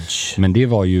Bridge. Men det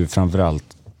var ju framförallt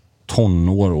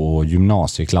tonår och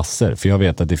gymnasieklasser. För jag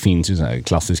vet att det finns ju så här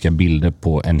klassiska bilder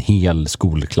på en hel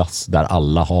skolklass där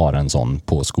alla har en sån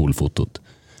på skolfotot.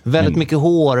 Väldigt mycket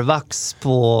hårvax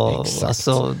på,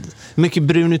 alltså mycket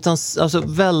brun utan, alltså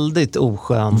väldigt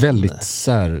oskön. Väldigt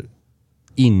så här,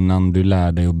 innan du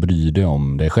lär dig att bry dig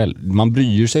om dig själv. Man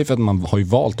bryr sig för att man har ju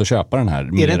valt att köpa den här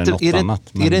mer än något annat.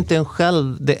 Men... Är det inte en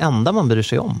själv det enda man bryr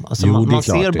sig om? Alltså jo, man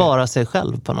ser bara sig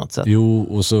själv på något sätt. Jo,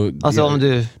 och så... Alltså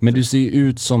om men du ser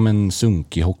ut som en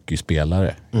sunkig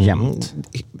hockeyspelare jämt.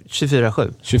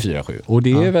 24/7. 24/7. Och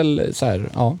det är väl så här,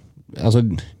 alltså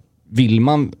vill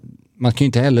man kan ju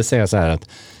inte heller säga så här att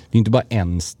det är inte bara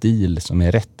en stil som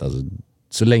är rätt. Alltså,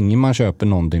 så länge man köper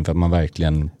någonting för att man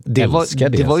verkligen älskar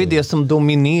det. Det var ju det som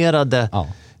dominerade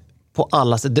på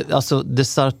alla sätt. Alltså det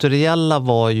sartoriella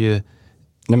var ju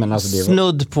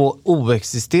snudd på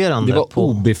oexisterande. Det var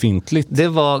obefintligt. Det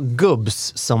var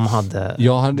gubbs som hade...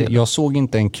 Jag såg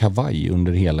inte en kavaj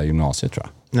under hela gymnasiet, tror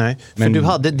jag. Nej, för du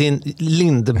hade din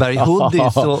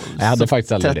Lindeberg-hoodie så, jag hade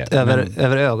faktiskt aldrig tätt det.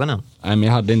 över ögonen. Nej, men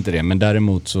jag hade inte det. Men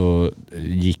däremot så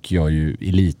gick jag ju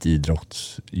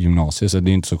elitidrottsgymnasiet, så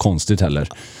det är inte så konstigt heller.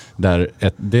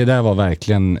 Det där var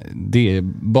verkligen, det är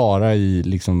bara i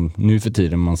liksom, nu för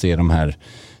tiden man ser de här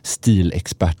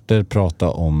stilexperter prata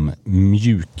om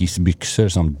mjukisbyxor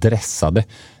som dressade.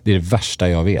 Det är det värsta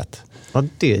jag vet. Ja,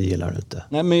 det gillar du inte.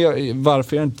 Nej, men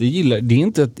varför jag inte gillar det är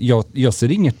inte att jag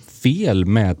ser inget fel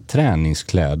med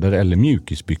träningskläder eller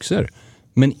mjukisbyxor.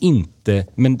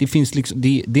 Men det finns liksom,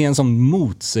 det är en sån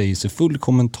motsägelsefull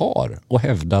kommentar att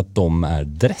hävda att de är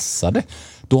dressade.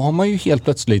 Då har man ju helt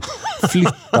plötsligt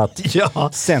flyttat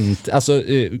alltså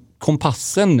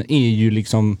kompassen är ju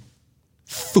liksom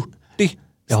 40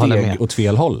 steg åt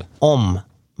fel håll. Om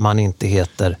man inte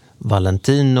heter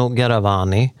Valentino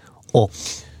Garavani och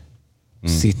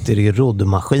sitter i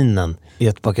roddmaskinen i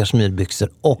ett par kashmirbyxor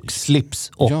och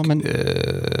slips och...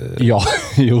 Ja,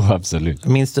 jo absolut.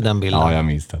 Minns du den bilden? Ja, jag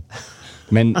minns det.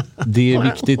 Men det är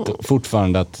viktigt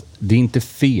fortfarande att det är inte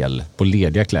fel på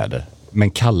lediga kläder.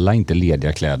 Men kalla inte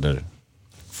lediga kläder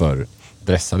för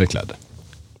dressade kläder.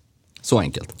 Så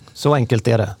enkelt. Så enkelt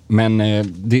är det. Men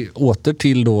det åter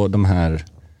till då de här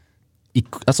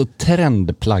alltså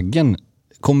trendplaggen.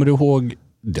 Kommer du ihåg?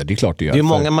 Ja, det är klart det gör. Det är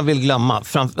många man vill glömma.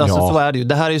 Så är det ju.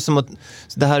 Det här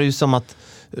är ju som att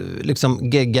liksom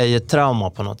gegga i ett trauma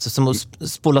på något sätt. Som att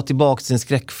spola tillbaka sin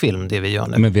skräckfilm, det vi gör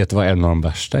nu. Men vet du vad en av de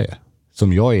värsta är?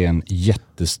 Som jag är en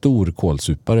jättestor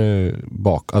kolsupare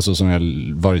bak. Alltså som jag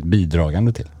varit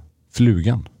bidragande till.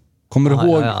 Flugan. Kommer du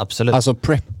ihåg? Ja, absolut. Alltså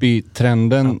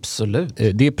preppy-trenden. Absolut.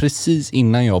 Det är precis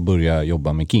innan jag började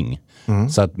jobba med King.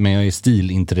 Så att, men jag är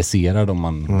stilintresserad om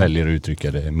man väljer att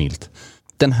uttrycka det milt.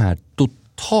 Den här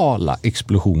totala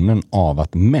explosionen av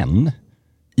att män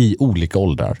i olika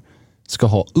åldrar ska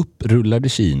ha upprullade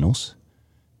chinos,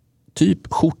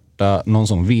 typ skjorta, någon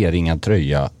sån V-ringad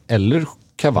tröja eller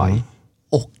kavaj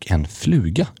och en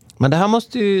fluga. Men det här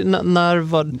måste ju, när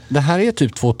var... Det här är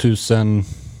typ 2007,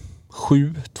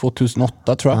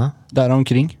 2008 tror jag,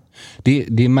 däromkring.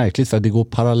 Det är märkligt för att det går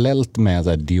parallellt med så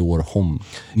här Dior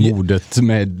Homme-modet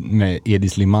med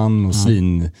Edis Liman och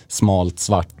svinsmalt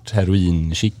svart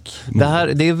heroin-chic.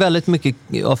 Det är väldigt mycket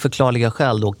av förklarliga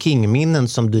skäl då, King-minnen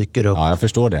som dyker upp. Ja, jag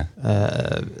förstår det.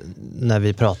 När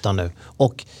vi pratar nu.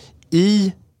 Och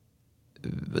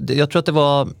jag tror att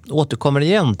det återkommer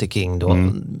igen till King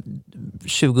då.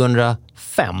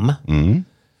 2005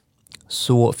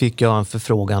 så fick jag en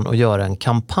förfrågan att göra en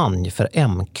kampanj för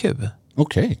MQ.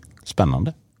 Okej,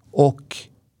 spännande. Och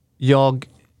jag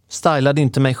stylade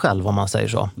inte mig själv, om man säger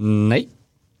så. Nej.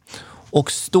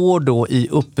 Och står då i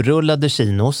upprullade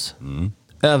chinos,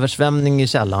 översvämning i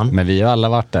källan. Men vi har alla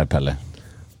varit där, Pelle.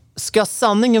 Ska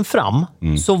sanningen fram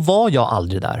så var jag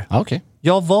aldrig där. Okej.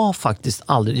 Jag var faktiskt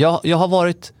aldrig... Jag har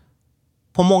varit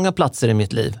på många platser i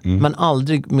mitt liv, men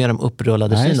aldrig med de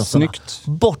upprullade chinosarna. Snyggt.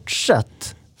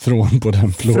 Bortsett från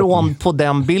på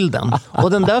den bilden.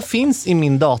 Och den där finns i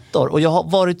min dator. Och jag har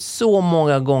varit så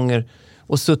många gånger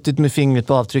och suttit med fingret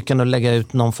på avtryckaren och lägga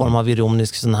ut någon form av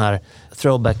ironisk sån här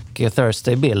throwback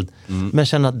Thursday-bild. Men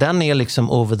känner att den är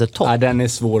liksom over the top. Ja, den är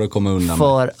svår att komma undan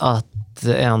för med. Att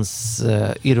ens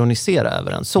ironisera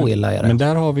över den. Så illa är det. Men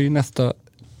där har vi ju nästa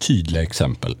tydliga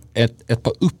exempel. Ett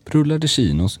par upprullade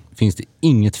chinos finns det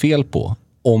inget fel på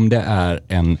om det är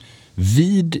en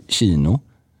vid chino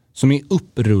som är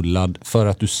upprullad för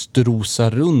att du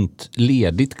strosar runt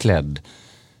ledigt klädd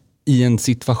i en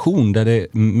situation där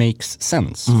det makes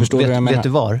sense. Förstår du vad jag menar? Vet du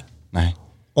var? Nej.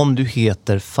 Om du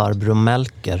heter Farbror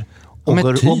Melker och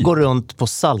går runt på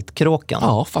Saltkråkan.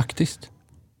 Ja,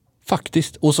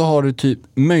 faktiskt. Och så har du typ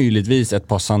möjligtvis ett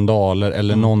par sandaler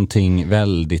eller någonting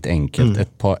väldigt enkelt.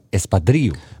 Ett par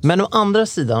espadrillo. Men å andra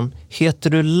sidan, heter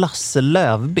du Lasse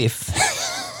Lövbiff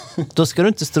då ska du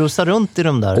inte strosa runt i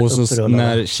de där. Och så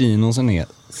när chinosen är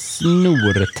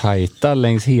snortajta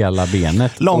längs hela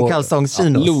benet.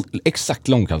 Långkalsongschinos. Exakt,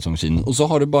 långkalsongschinos. Och så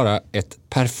har du bara ett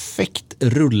perfekt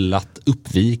rullat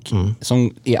uppvik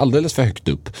som är alldeles för högt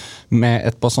upp med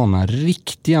ett par sådana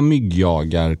riktiga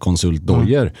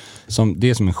myggjagarkonsultdojor som det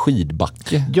är som en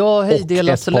skidbacke. Ja, hej, det är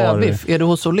Lasse Lövbiff. Är du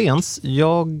hos Åhléns?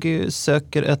 Jag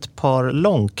söker ett par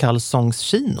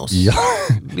långkalsongschinos. Ja.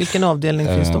 Vilken avdelning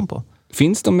finns de på?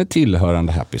 Finns de med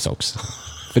tillhörande Happy Socks?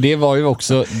 För det var ju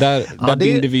också, där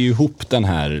binder vi ju ihop den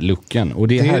här looken. Och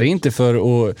det här är inte för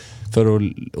att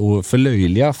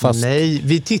förlöjliga, fast... Nej,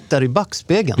 vi tittar i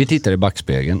backspegeln. Vi tittar i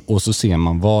backspegeln och så ser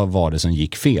man vad var det som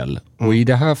gick fel. Och i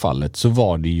det här fallet så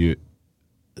var det ju,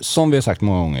 som vi har sagt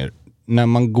många gånger, när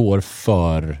man går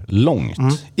för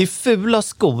långt. I fula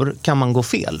skor kan man gå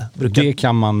fel. Det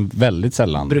kan man väldigt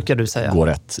sällan brukar du säga. Gå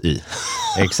rätt i.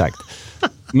 Exakt.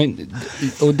 Men,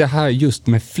 och det här just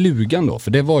med flugan då,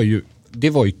 för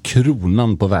det var ju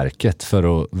kronan på verket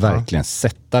för att verkligen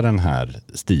sätta den här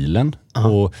stilen.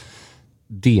 Och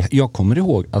det, jag kommer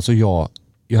ihåg, alltså jag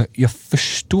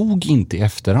förstod inte i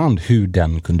efterhand hur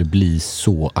den kunde bli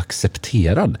så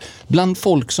accepterad bland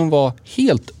folk som var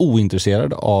helt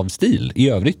ointresserade av stil i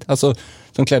övrigt. Alltså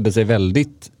som klädde sig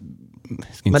väldigt...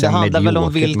 Men det handlar väl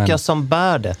om vilka som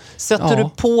bär det. Sätter du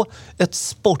på ett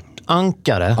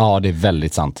sportankare... Ja, det är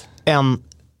väldigt sant.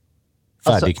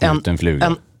 Färdigknuten fluga.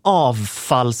 En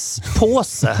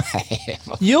avfallspåse.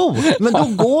 Jo, men då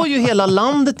går ju hela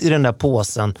landet i den där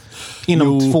påsen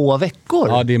inom 2 veckor.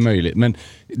 Ja, det är möjligt. Men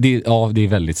det är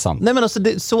väldigt sant. Nej, men alltså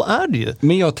så är det ju.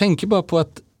 Men jag tänker bara på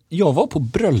att jag var på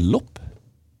bröllop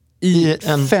i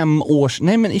 5 års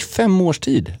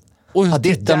tid. Och det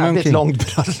är ett jävligt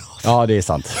långt bröllop. Ja, det är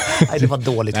sant. Nej, det var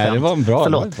dåligt skämt. Nej, det var en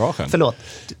bra skämt. Förlåt.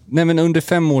 Nej, men under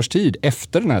 5 års tid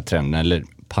efter den här trenden, eller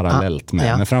parallellt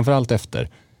med, men framförallt efter.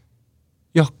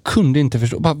 Jag kunde inte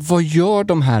förstå. Bara, vad gör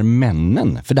de här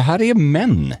männen? För det här är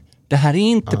män. Det här är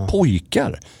inte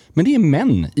pojkar. Men det är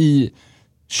män i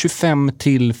 25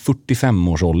 till 45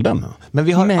 års åldern. Men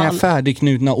vi har med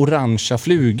färdigknutna orangea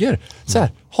flugor. Så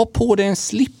här, ha på dig en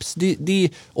slips.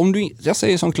 Jag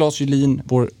säger som Claes Julin,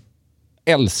 vår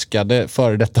älskade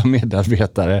före detta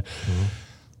medarbetare.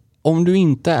 Om du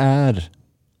inte är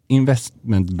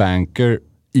investmentbanker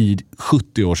i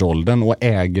 70-årsåldern och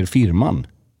äger firman,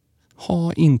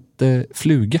 ha inte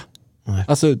fluga.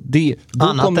 Alltså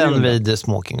annat än vid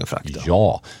smoking och frack då.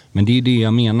 Ja, men det är det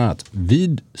jag menar, att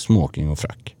vid smoking och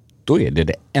frack, då är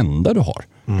det enda du har.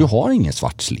 Du har ingen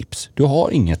svart slips, du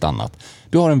har inget annat.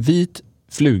 Du har en vit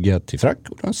fluga till frack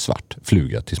och du har en svart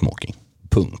fluga till smoking.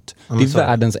 Punkt. Det är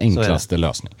världens enklaste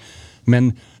lösning.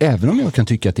 Men även om jag kan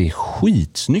tycka att det är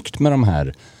skitsnyggt med de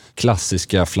här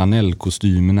klassiska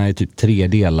flanellkostymerna i typ 3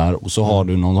 delar och så har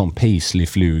du någon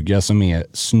paisley-fluga som är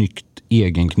snyggt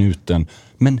egenknuten.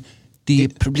 Men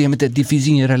problemet är att det finns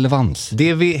ingen relevans.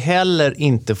 Det vi heller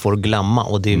inte får glömma,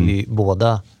 och det vi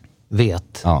båda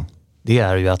vet, det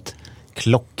är ju att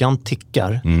klockan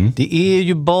tickar. Det är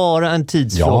ju bara en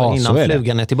tidsfråga innan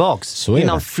flugan är tillbaks.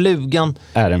 Innan flugan...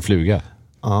 är en fluga.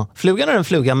 Ja, flugan är en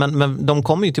fluga, men de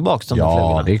kommer ju tillbaks, de där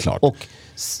flugorna. Ja, det är klart. Och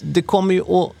det kommer ju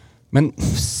att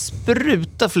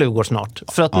spruta flugor snart.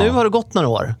 För att nu har det gått några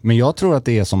år. Men jag tror att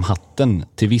det är som hatten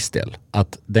till viss del.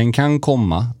 Att den kan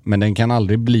komma, men den kan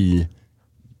aldrig bli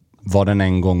vad den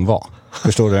en gång var.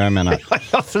 Förstår du vad jag menar?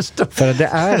 Jag förstår. För det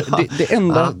är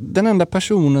den enda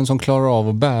personen som klarar av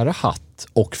att bära hatt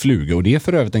och fluga. Och det är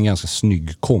för övrigt en ganska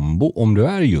snygg kombo om du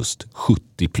är just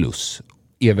 70 plus.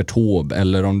 Evert Taube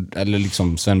eller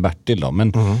liksom Sven-Bertil då.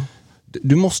 Men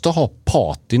du måste ha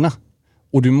patina.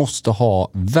 Och du måste ha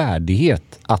värdighet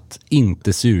att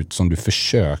inte se ut som du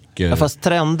försöker. Ja, fast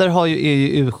trender är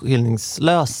ju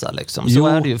urskillningslösa liksom. Så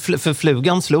är det ju. För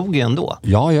flugan slog ju ändå.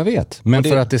 Ja, jag vet. Men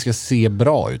för att det ska se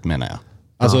bra ut, menar jag.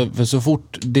 Alltså, för så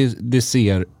fort det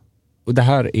ser... Och det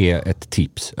här är ett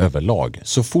tips överlag.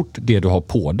 Så fort det du har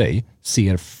på dig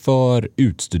ser för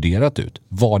utstuderat ut,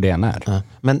 vad det än är. Ja.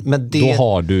 Men det... Då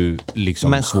har du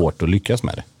liksom svårt att lyckas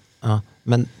med det. Ja,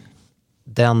 men...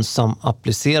 Den som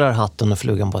applicerar hatten och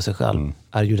flugan på sig själv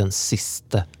är ju den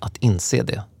sista att inse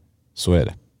det. Så är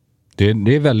det.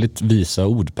 Det är väldigt visa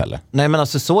ord, Pelle. Nej, men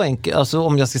alltså så enkelt. Alltså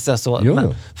om jag ska säga så.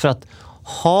 Men för att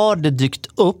har det dykt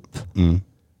upp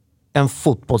en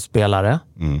fotbollsspelare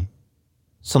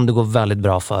som det går väldigt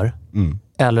bra för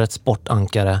eller ett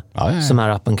sportankare som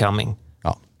är up and coming.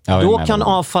 Då kan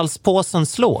avfallspåsen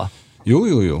slå.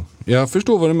 Jo. Jag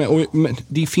förstår vad du menar. Men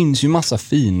det finns ju massa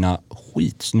fina,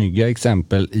 skitsnygga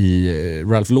exempel i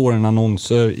Ralph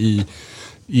Lauren-annonser, i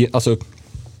alltså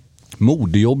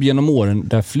modejobb genom åren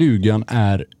där flugan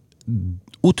är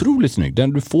otroligt snygg. Där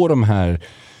du får de här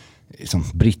liksom,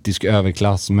 brittisk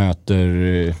överklass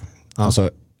möter alltså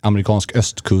amerikansk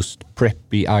östkust,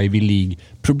 preppy, Ivy League.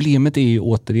 Problemet är ju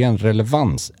återigen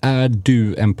relevans. Är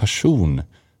du en person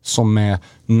som med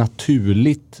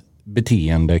naturligt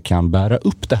beteende kan bära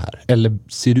upp det här? Eller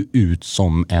ser du ut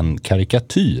som en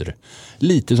karikatyr?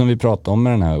 Lite som vi pratade om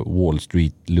med den här Wall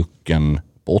Street-looken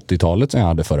på 80-talet som jag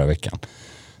hade förra veckan.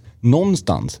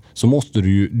 Någonstans så måste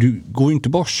du går ju inte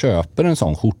bara köper en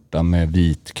sån skjorta med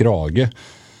vit krage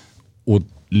och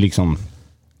liksom,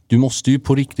 du måste ju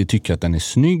på riktigt tycka att den är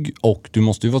snygg och du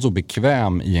måste ju vara så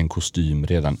bekväm i en kostym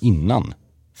redan innan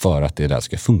för att det där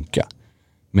ska funka.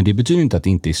 Men det betyder inte att det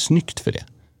inte är snyggt för det.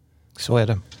 Så är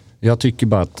det. Jag tycker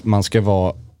bara att man ska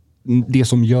vara det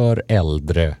som gör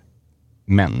äldre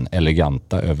män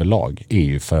eleganta överlag är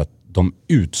ju för att de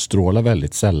utstrålar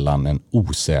väldigt sällan en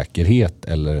osäkerhet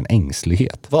eller en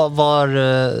ängslighet.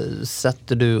 Var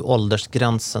sätter du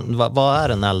åldersgränsen? Vad är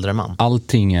en äldre man?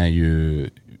 Allting är ju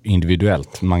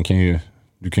individuellt.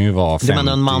 Du kan ju vara 50... Du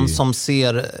menar en man som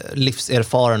ser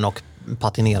livserfaren och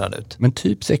patinerad ut? Men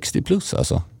typ 60 plus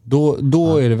alltså.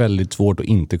 Då är det väldigt svårt att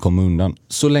inte komma undan.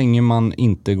 Så länge man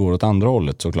inte går åt andra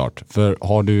hållet såklart. För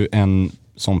har du en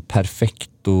sån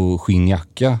perfekt och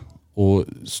skinnjacka och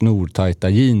snortajta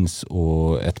jeans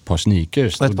och ett par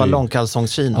sneakers. Och ett par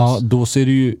långkalsongschinos. Ja, då ser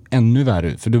det ju ännu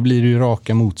värre ut. För då blir det ju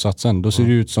raka motsatsen. Då ser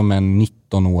det ut som en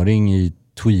 19-åring i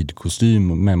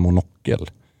tweedkostym med monokel.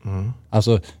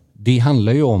 Alltså, det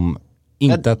handlar ju om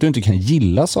inte att du inte kan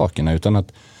gilla sakerna utan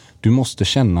att du måste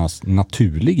kännas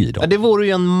naturlig i dem. Ja, det vore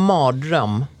ju en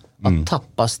mardröm att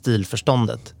tappa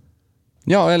stilförståndet.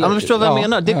 Ja, eller, men förstår vad jag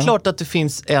menar? Det är klart att det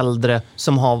finns äldre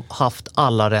som har haft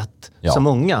alla rätt som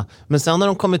unga. Men sen har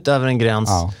de kommit över en gräns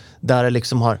där, det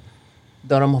liksom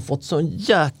där de har fått så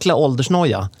jäkla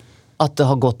åldersnoja att det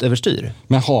har gått överstyr.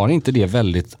 Men har inte det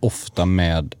väldigt ofta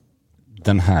med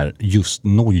den här just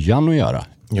nojan att göra?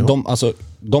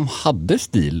 De hade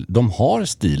stil, de har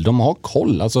stil, de har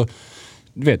koll. Alltså,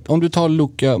 du vet, om du tar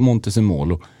Luca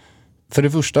Montezemolo. För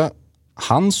det första,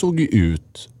 han såg ju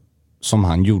ut som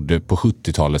han gjorde på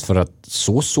 70-talet för att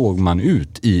så såg man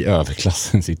ut i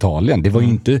överklassens Italien. Det var ju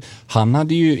inte, han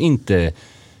hade ju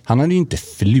inte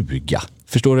fluga.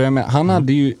 Förstår du? Han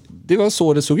hade ju, det var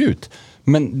så det såg ut.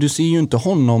 Men du ser ju inte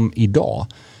honom idag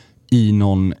i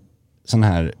någon sån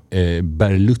här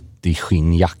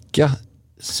Berluti-skinnjacka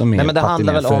som är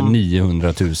patinerad för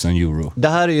 900 000 euro. Det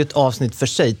här är ju ett avsnitt för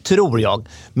sig, tror jag.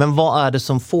 Men vad är det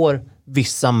som får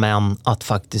vissa män att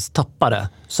faktiskt tappa det?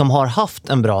 Som har haft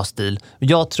en bra stil.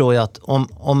 Jag tror ju att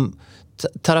om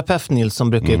terapeut Nilsson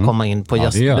brukar ju komma in på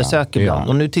gästbesök ibland.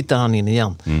 Och nu tittar han in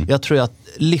igen. Jag tror att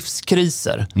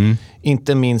livskriser,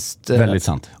 inte minst väldigt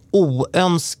sant.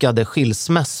 Oönskade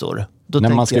skilsmässor. När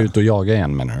man ska ut och jaga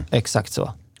igen, menar du? Exakt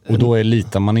så. Och då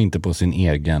litar man inte på sin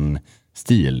egen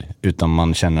stil, utan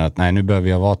man känner att nej, nu behöver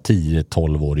jag vara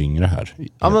 10-12 år yngre här.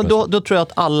 Ja, men då tror jag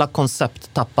att alla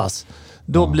koncept tappas.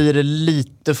 Då blir det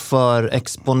lite för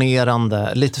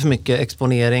exponerande, lite för mycket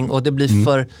exponering och det blir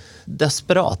för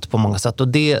desperat på många sätt och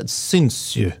det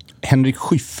syns ju. Henrik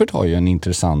Schyffert har ju en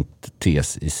intressant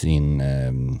tes i sin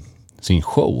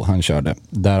show han körde,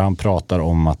 där han pratar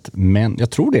om att män, jag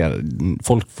tror det,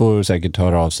 folk får säkert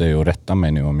höra av sig och rätta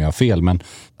mig nu om jag har fel, men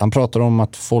han pratar om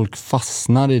att folk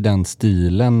fastnar i den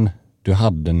stilen du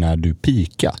hade när du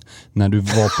pika, när du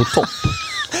var på topp.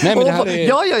 Nej, men det här är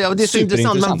ja, det är så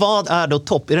intressant. Men vad är då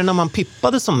topp? Är det när man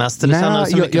pippade som mest eller tjänade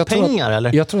så mycket pengar?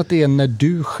 Eller? Jag tror att det är när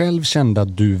du själv kände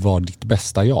att du var ditt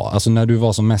bästa jag. Alltså när du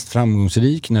var som mest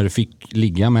framgångsrik, när du fick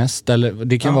ligga mest. Eller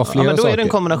det kan vara flera saker. Men då är det en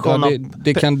kombination av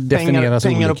det kan definieras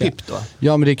pengar olika. Och pipp då?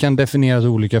 Ja, men det kan definieras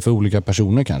olika för olika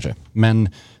personer kanske. Men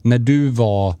när du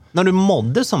var... När du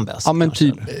mådde som bäst? Ja, men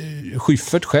typ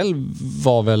Schyffert själv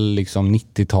var väl liksom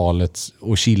 90-talets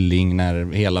och chilling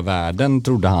när hela världen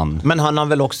trodde han. Men han har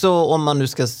väl också, om man nu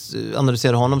ska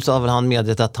analysera honom, så har väl han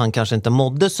medgett att han kanske inte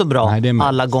mådde så bra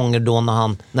alla gånger då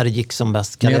när det gick som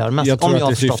bäst karriärmässigt. Jag tror att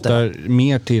det syftar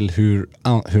mer till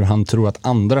hur han tror att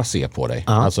andra ser på dig.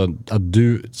 Alltså att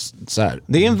du så här,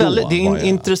 det är en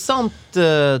intressant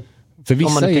för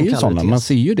vissa är ju sådana, man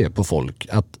ser ju det på folk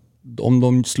att om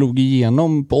de slog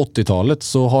igenom på 80-talet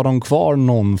så har de kvar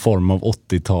någon form av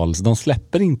 80-tals. De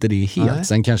släpper inte det helt. Nej.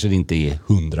 Sen kanske det inte är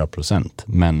 100%.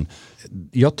 Men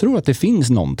jag tror att det finns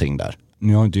någonting där.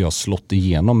 Nu har inte jag slått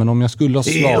igenom, men om jag skulle ha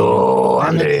slagit... Jo,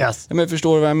 Andreas! Men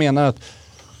förstår du vad jag menar? Att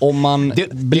om man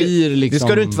blir liksom... Det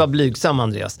ska du inte vara blygsam,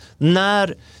 Andreas.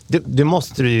 Det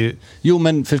måste du ju... Jo,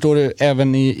 men förstår du,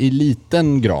 även i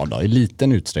liten grad då, i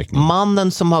liten utsträckning.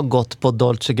 Mannen som har gått på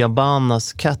Dolce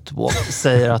Gabbanas catwalk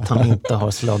säger att han inte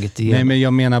har slagit igenom. Nej, men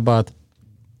jag menar bara att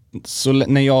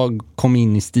när jag kom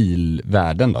in i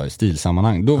stilvärlden då, i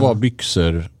stilsammanhang, då var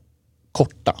byxor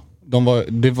korta.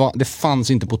 Det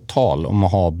fanns inte på tal om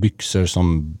att ha byxor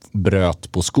som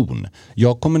bröt på skon.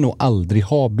 Jag kommer nog aldrig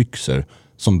ha byxor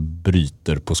som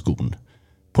bryter på skon.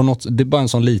 Det är bara en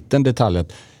sån liten detalj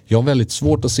att jag har väldigt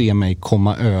svårt att se mig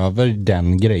komma över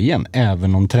den grejen,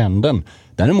 även om trenden.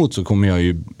 Däremot så kommer jag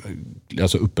ju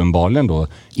alltså uppenbarligen då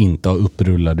inte ha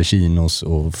upprullade chinos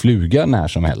och fluga när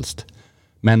som helst.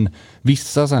 Men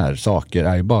vissa så här saker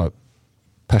är ju bara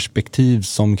perspektiv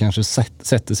som kanske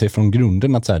sätter sig från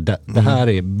grunden att så här, det här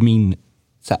är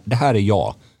det här är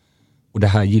jag och det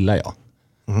här gillar jag.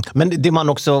 Men det man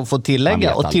också får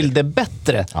tillägga och till det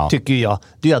bättre tycker jag,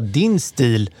 det är att din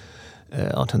stil,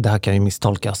 det här kan ju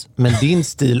misstolkas, men din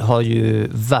stil har ju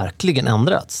verkligen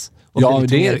ändrats. och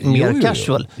blivit mer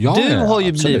casual. Ja, du har ju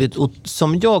absolut. blivit,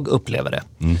 som jag upplever det,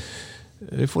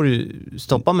 det får du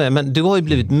stoppa med, men du har ju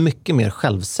blivit mycket mer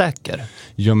självsäker.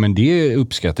 Ja, men det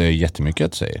uppskattar jag jättemycket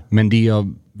att säga. Men det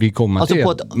vi kommer till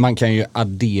man kan ju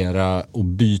addera och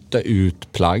byta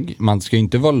ut plagg. Man ska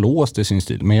inte vara låst i sin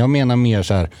stil. Men jag menar mer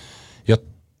så här,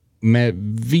 med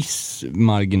viss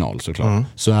marginal såklart,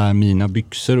 så är mina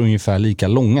byxor ungefär lika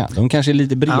långa. De kanske är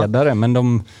lite bredare, men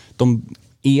de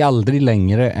är aldrig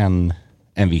längre än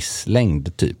en viss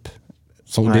längd typ.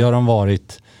 Så det har de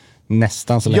varit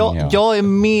nästan så länge. Jag är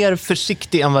mer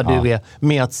försiktig än vad du är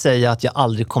med att säga att jag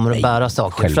aldrig kommer att bära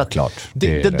saker. Självklart. För att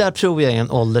det där tror jag är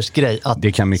en åldersgrej. Att,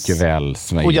 det kan mycket väl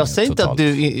svänga. Och jag säger inte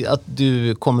att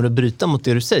du kommer att bryta mot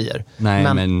det du säger.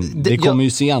 Nej, men det kommer ju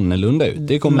se annorlunda ut.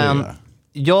 Det kommer det göra.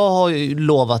 Jag har ju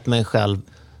lovat mig själv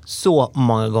så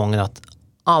många gånger att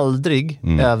aldrig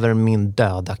över min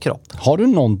döda kropp. Har du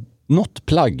något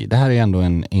plagg, det här är ändå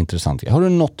en intressant grej. Har du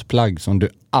något plagg som du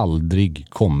aldrig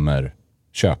kommer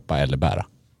köpa eller bära?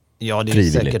 Ja, det är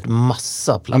säkert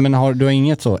massa plagg. Ja, men du har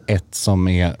inget så ett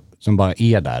som bara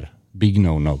är där? Big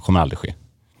no, kommer aldrig ske.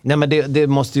 Nej, men det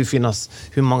måste ju finnas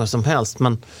hur många som helst.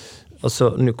 Men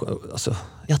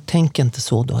jag tänker inte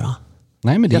så då.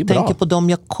 Nej, men det är bra. Jag tänker på dem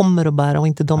jag kommer att bära och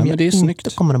inte dem jag inte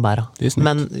kommer att bära. Det är snyggt.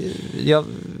 Men jag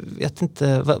vet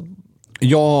inte.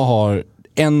 Jag har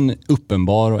en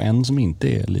uppenbar och en som inte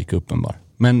är lika uppenbar.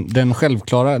 Men den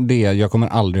självklara det är jag kommer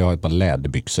aldrig ha ett par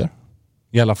läderbyxor.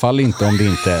 I alla fall inte om det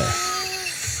inte...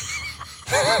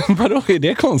 Vadå, är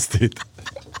det konstigt?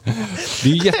 Det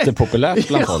är ju jättepopulärt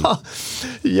bland folk.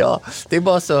 Ja, det är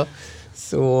bara så...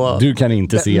 Du kan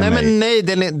inte se mig. Men nej,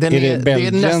 det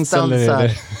är nästan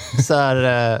så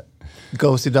här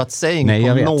goes without saying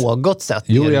på något sätt.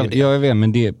 Jo, jag vet,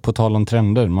 men det är på tal om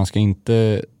trender. Man ska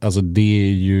inte... Alltså det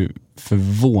är ju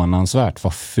förvånansvärt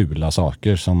vad fula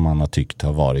saker som man har tyckt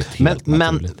har varit helt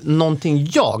naturligt. Men någonting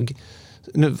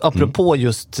nu, apropå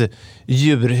just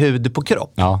djurhud på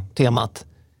kropp, temat.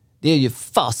 Det är ju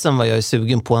fasen vad jag är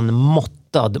sugen på en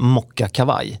måttad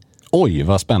mocka-kavaj. Oj,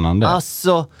 vad spännande.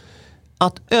 Alltså,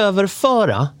 att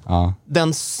överföra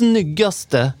den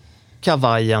snyggaste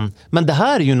kavajen. Men det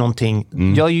här är ju någonting,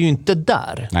 jag är ju inte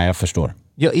där. Nej, jag förstår.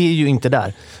 Jag är ju inte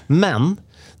där. Men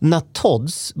när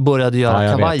Todds började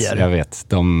göra kavajer. Jag vet,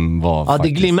 de var faktiskt... det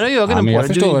glimrar i ögonen på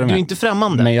dig. Du är inte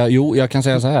främmande. Men jag kan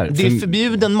säga så här. Det är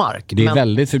förbjuden mark. Det är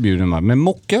väldigt förbjuden mark. Men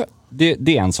mocka,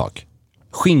 det är en sak.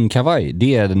 Skinnkavaj,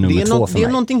 det är nummer 2 för mig. Det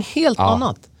är någonting helt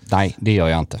annat. Nej, det gör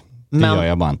jag inte. Det gör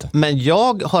jag bara inte. Men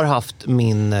jag har haft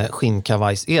min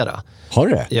skinnkavajs-era. Har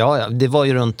du det? Ja, det var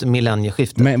ju runt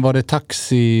millennieskiftet. Men var det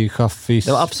taxi-chaffis?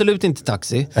 Det var absolut inte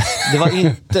taxi. Det var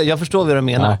inte, jag förstår vad du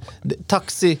menar.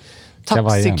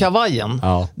 Taxikavajen,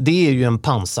 det är ju en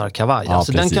pansarkavaj.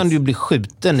 Alltså, den kan du bli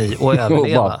skjuten i och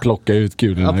överleva. Och bara plocka ut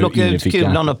kulan. Plocka ut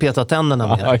kulan och peta tänderna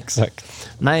med. Ja, exakt.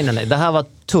 Nej. Det här var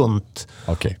tunt.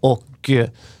 Okay. Och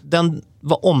den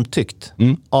var omtyckt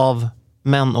av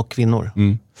män och kvinnor.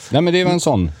 Nej, men det var en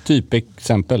sån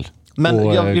typexempel. Men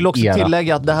jag vill också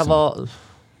tillägga att det här var...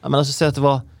 Jag menar, så säga att det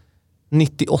var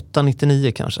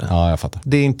 98-99 kanske. Ja, jag fattar.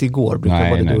 Det är inte igår,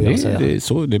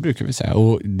 det brukar vi säga.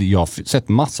 Och jag har sett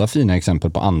massa fina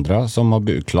exempel på andra som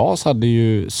har... Claes hade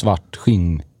ju svart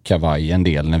skinnkavaj en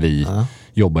del när vi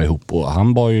jobbade ihop och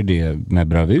han bar ju det med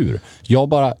bravur.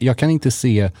 Jag kan inte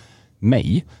se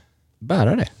mig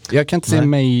bära det. Jag kan inte se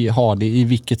mig ha det i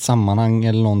vilket sammanhang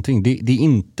eller någonting. Det är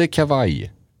inte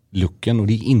kavaj-looken och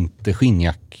det är inte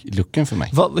skinnjack-looken för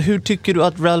mig. Hur tycker du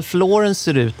att Ralph Lauren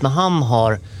ser ut när han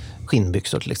har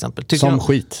skinnbyxor till exempel? Som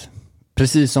skit.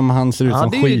 Precis som han ser ut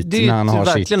som skit när han har sitt...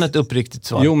 Det är verkligen ett uppriktigt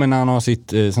svar. Jo, men när han har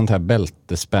sitt sånt här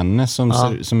bältespänne som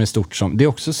är stort som... Det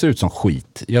också ser ut som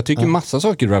skit. Jag tycker massa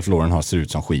saker Ralph Lauren ser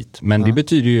ut som skit. Men det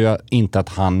betyder ju inte att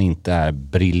han inte är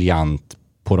briljant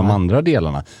på de andra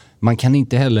delarna. Man kan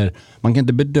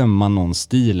inte bedöma någon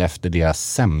stil efter deras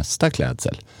sämsta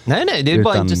klädsel. Nej, det är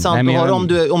bara intressant att höra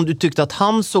om du tyckte att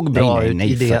han såg bra ut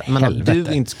i det, men att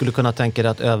du inte skulle kunna tänka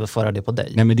dig att överföra det på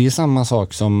dig. Nej, men det är samma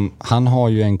sak som, han har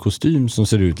ju en kostym som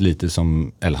ser ut lite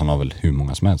som, eller han har väl hur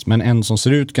många som helst, men en som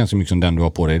ser ut ganska mycket som den du har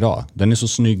på dig idag. Den är så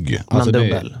snygg. Men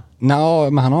dubbel?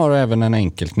 Men han har även en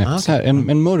enkel knäpp. Så här,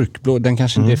 en mörkblå, den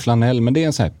kanske inte är flanell, men det är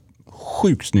en så här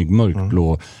sjukt snygg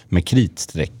mörkblå med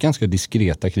kritsträck, ganska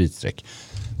diskreta kritsträck.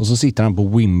 Och så sitter han på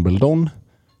Wimbledon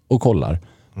och kollar.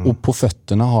 Och på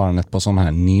fötterna har han ett par sådana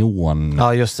här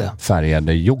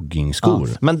neonfärgade joggingskor.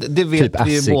 Ja. Men det vet typ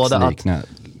vi ju båda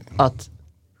att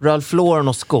Ralph Lauren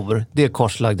och skor, det är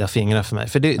korslagda fingrar för mig.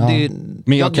 För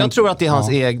jag tror att det är hans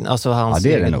egen, alltså hans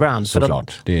egen brand.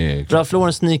 Såklart. Ralph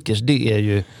Lauren sneakers, det är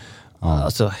ju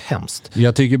alltså hemskt.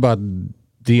 Jag tycker bara att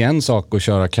det är en sak att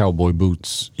köra cowboy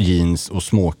boots, jeans och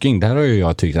smoking. Där har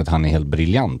jag tyckt att han är helt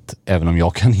briljant. Även om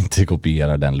jag kan inte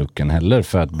kopiera den looken heller,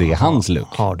 för att det är hans look.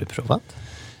 Har du provat?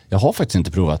 Jag har faktiskt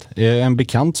inte provat. En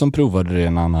bekant som provade det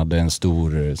när han hade en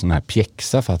stor sån här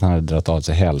pjäxa för att han hade dragit av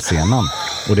sig hälsenan.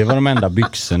 Och det var de enda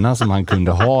byxorna som han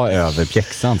kunde ha över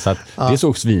pjäxan. Så att det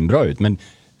såg svinbra ut. Men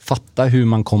fatta hur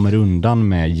man kommer undan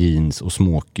med jeans och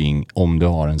smoking om du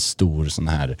har en stor sån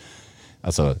här,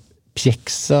 alltså,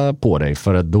 pjäxa på dig.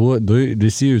 För att då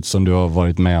det ser ut som du har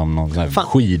varit med om någon sån här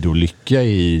skidolycka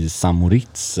i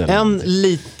Samoritz. Eller en någonting.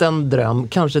 liten dröm,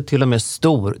 kanske till och med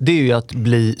stor, det är ju att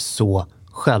bli så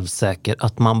självsäker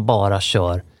att man bara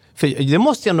kör. För det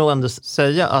måste jag nog ändå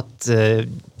säga att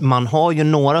man har ju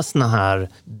några såna här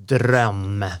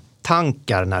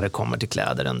drömtankar när det kommer till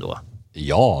kläder ändå.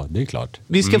 Ja, det är klart.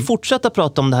 Vi ska fortsätta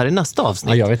prata om det här i nästa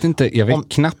avsnitt. Ja, jag vet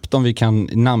knappt om vi kan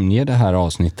namnge det här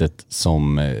avsnittet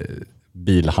som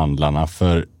bilhandlarna,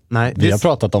 för vi har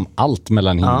pratat om allt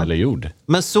mellan himmel och jord.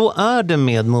 Men så är det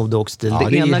med mode och stil. Ja,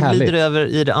 det ena härligt. glider över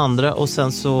i det andra och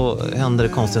sen så händer det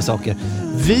konstiga saker.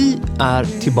 Vi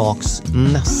är tillbaks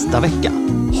nästa vecka.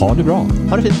 Ha det bra.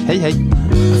 Ha det fint. Hej hej.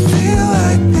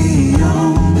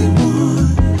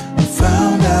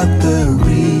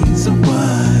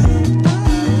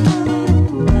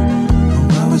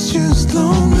 Just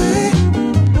lonely,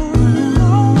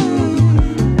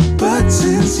 but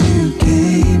since you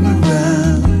came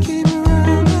around, I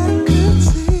could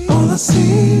see all I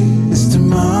see is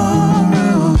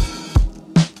tomorrow.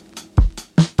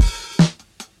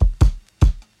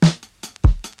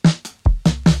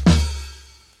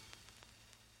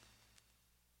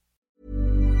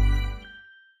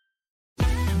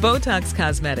 Botox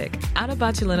Cosmetic, out of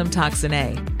botulinum toxin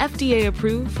A, FDA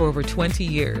approved for over 20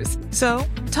 years. So,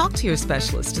 talk to your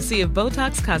specialist to see if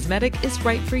Botox Cosmetic is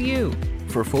right for you.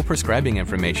 For full prescribing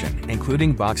information,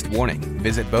 including boxed warning,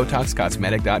 visit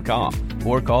BotoxCosmetic.com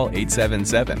or call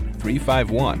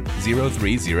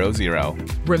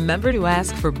 877-351-0300. Remember to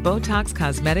ask for Botox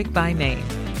Cosmetic by name.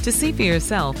 To see for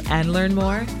yourself and learn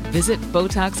more, visit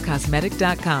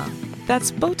BotoxCosmetic.com.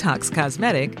 That's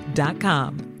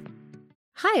BotoxCosmetic.com.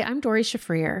 Hi, I'm Dory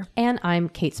Shafrir. And I'm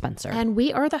Kate Spencer. And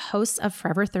we are the hosts of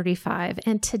Forever 35.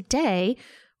 And today,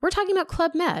 we're talking about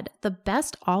Club Med, the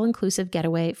best all-inclusive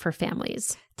getaway for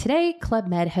families. Today, Club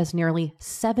Med has nearly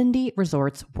 70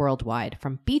 resorts worldwide,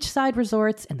 from beachside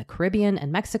resorts in the Caribbean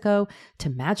and Mexico,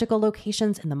 to magical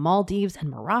locations in the Maldives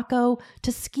and Morocco,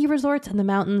 to ski resorts in the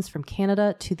mountains from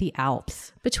Canada to the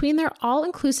Alps. Between their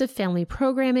all-inclusive family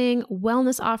programming,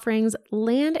 wellness offerings,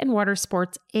 land and water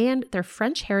sports, and their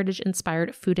French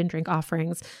heritage-inspired food and drink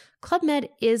offerings, Club Med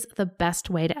is the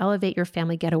best way to elevate your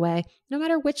family getaway, no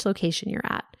matter which location you're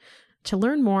at. To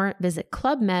learn more, visit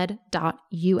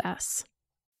clubmed.us.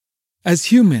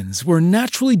 As humans, we're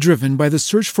naturally driven by the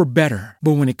search for better.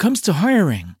 But when it comes to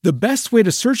hiring, the best way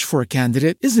to search for a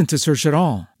candidate isn't to search at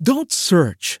all. Don't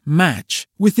search, match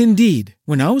with Indeed.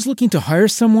 When I was looking to hire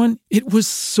someone, it was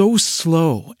so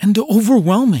slow and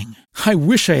overwhelming. I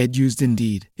wish I had used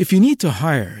Indeed. If you need to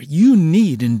hire, you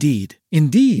need Indeed.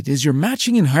 Indeed is your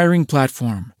matching and hiring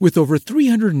platform with over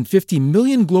 350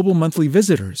 million global monthly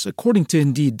visitors, according to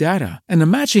Indeed data, and a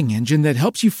matching engine that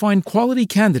helps you find quality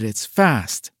candidates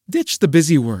fast. Ditch the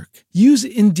busy work. Use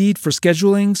Indeed for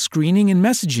scheduling, screening, and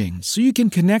messaging so you can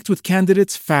connect with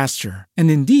candidates faster.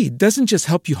 And Indeed doesn't just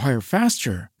help you hire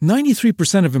faster.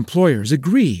 93% of employers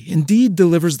agree Indeed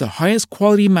delivers the highest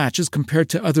quality matches compared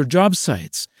to other job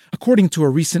sites, according to a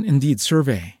recent Indeed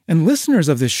survey. And listeners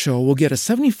of this show will get a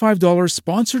 $75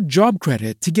 sponsored job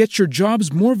credit to get your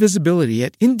jobs more visibility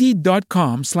at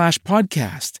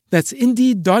Indeed.com/podcast. That's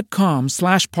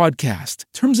Indeed.com/podcast.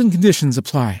 Terms and conditions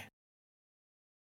apply.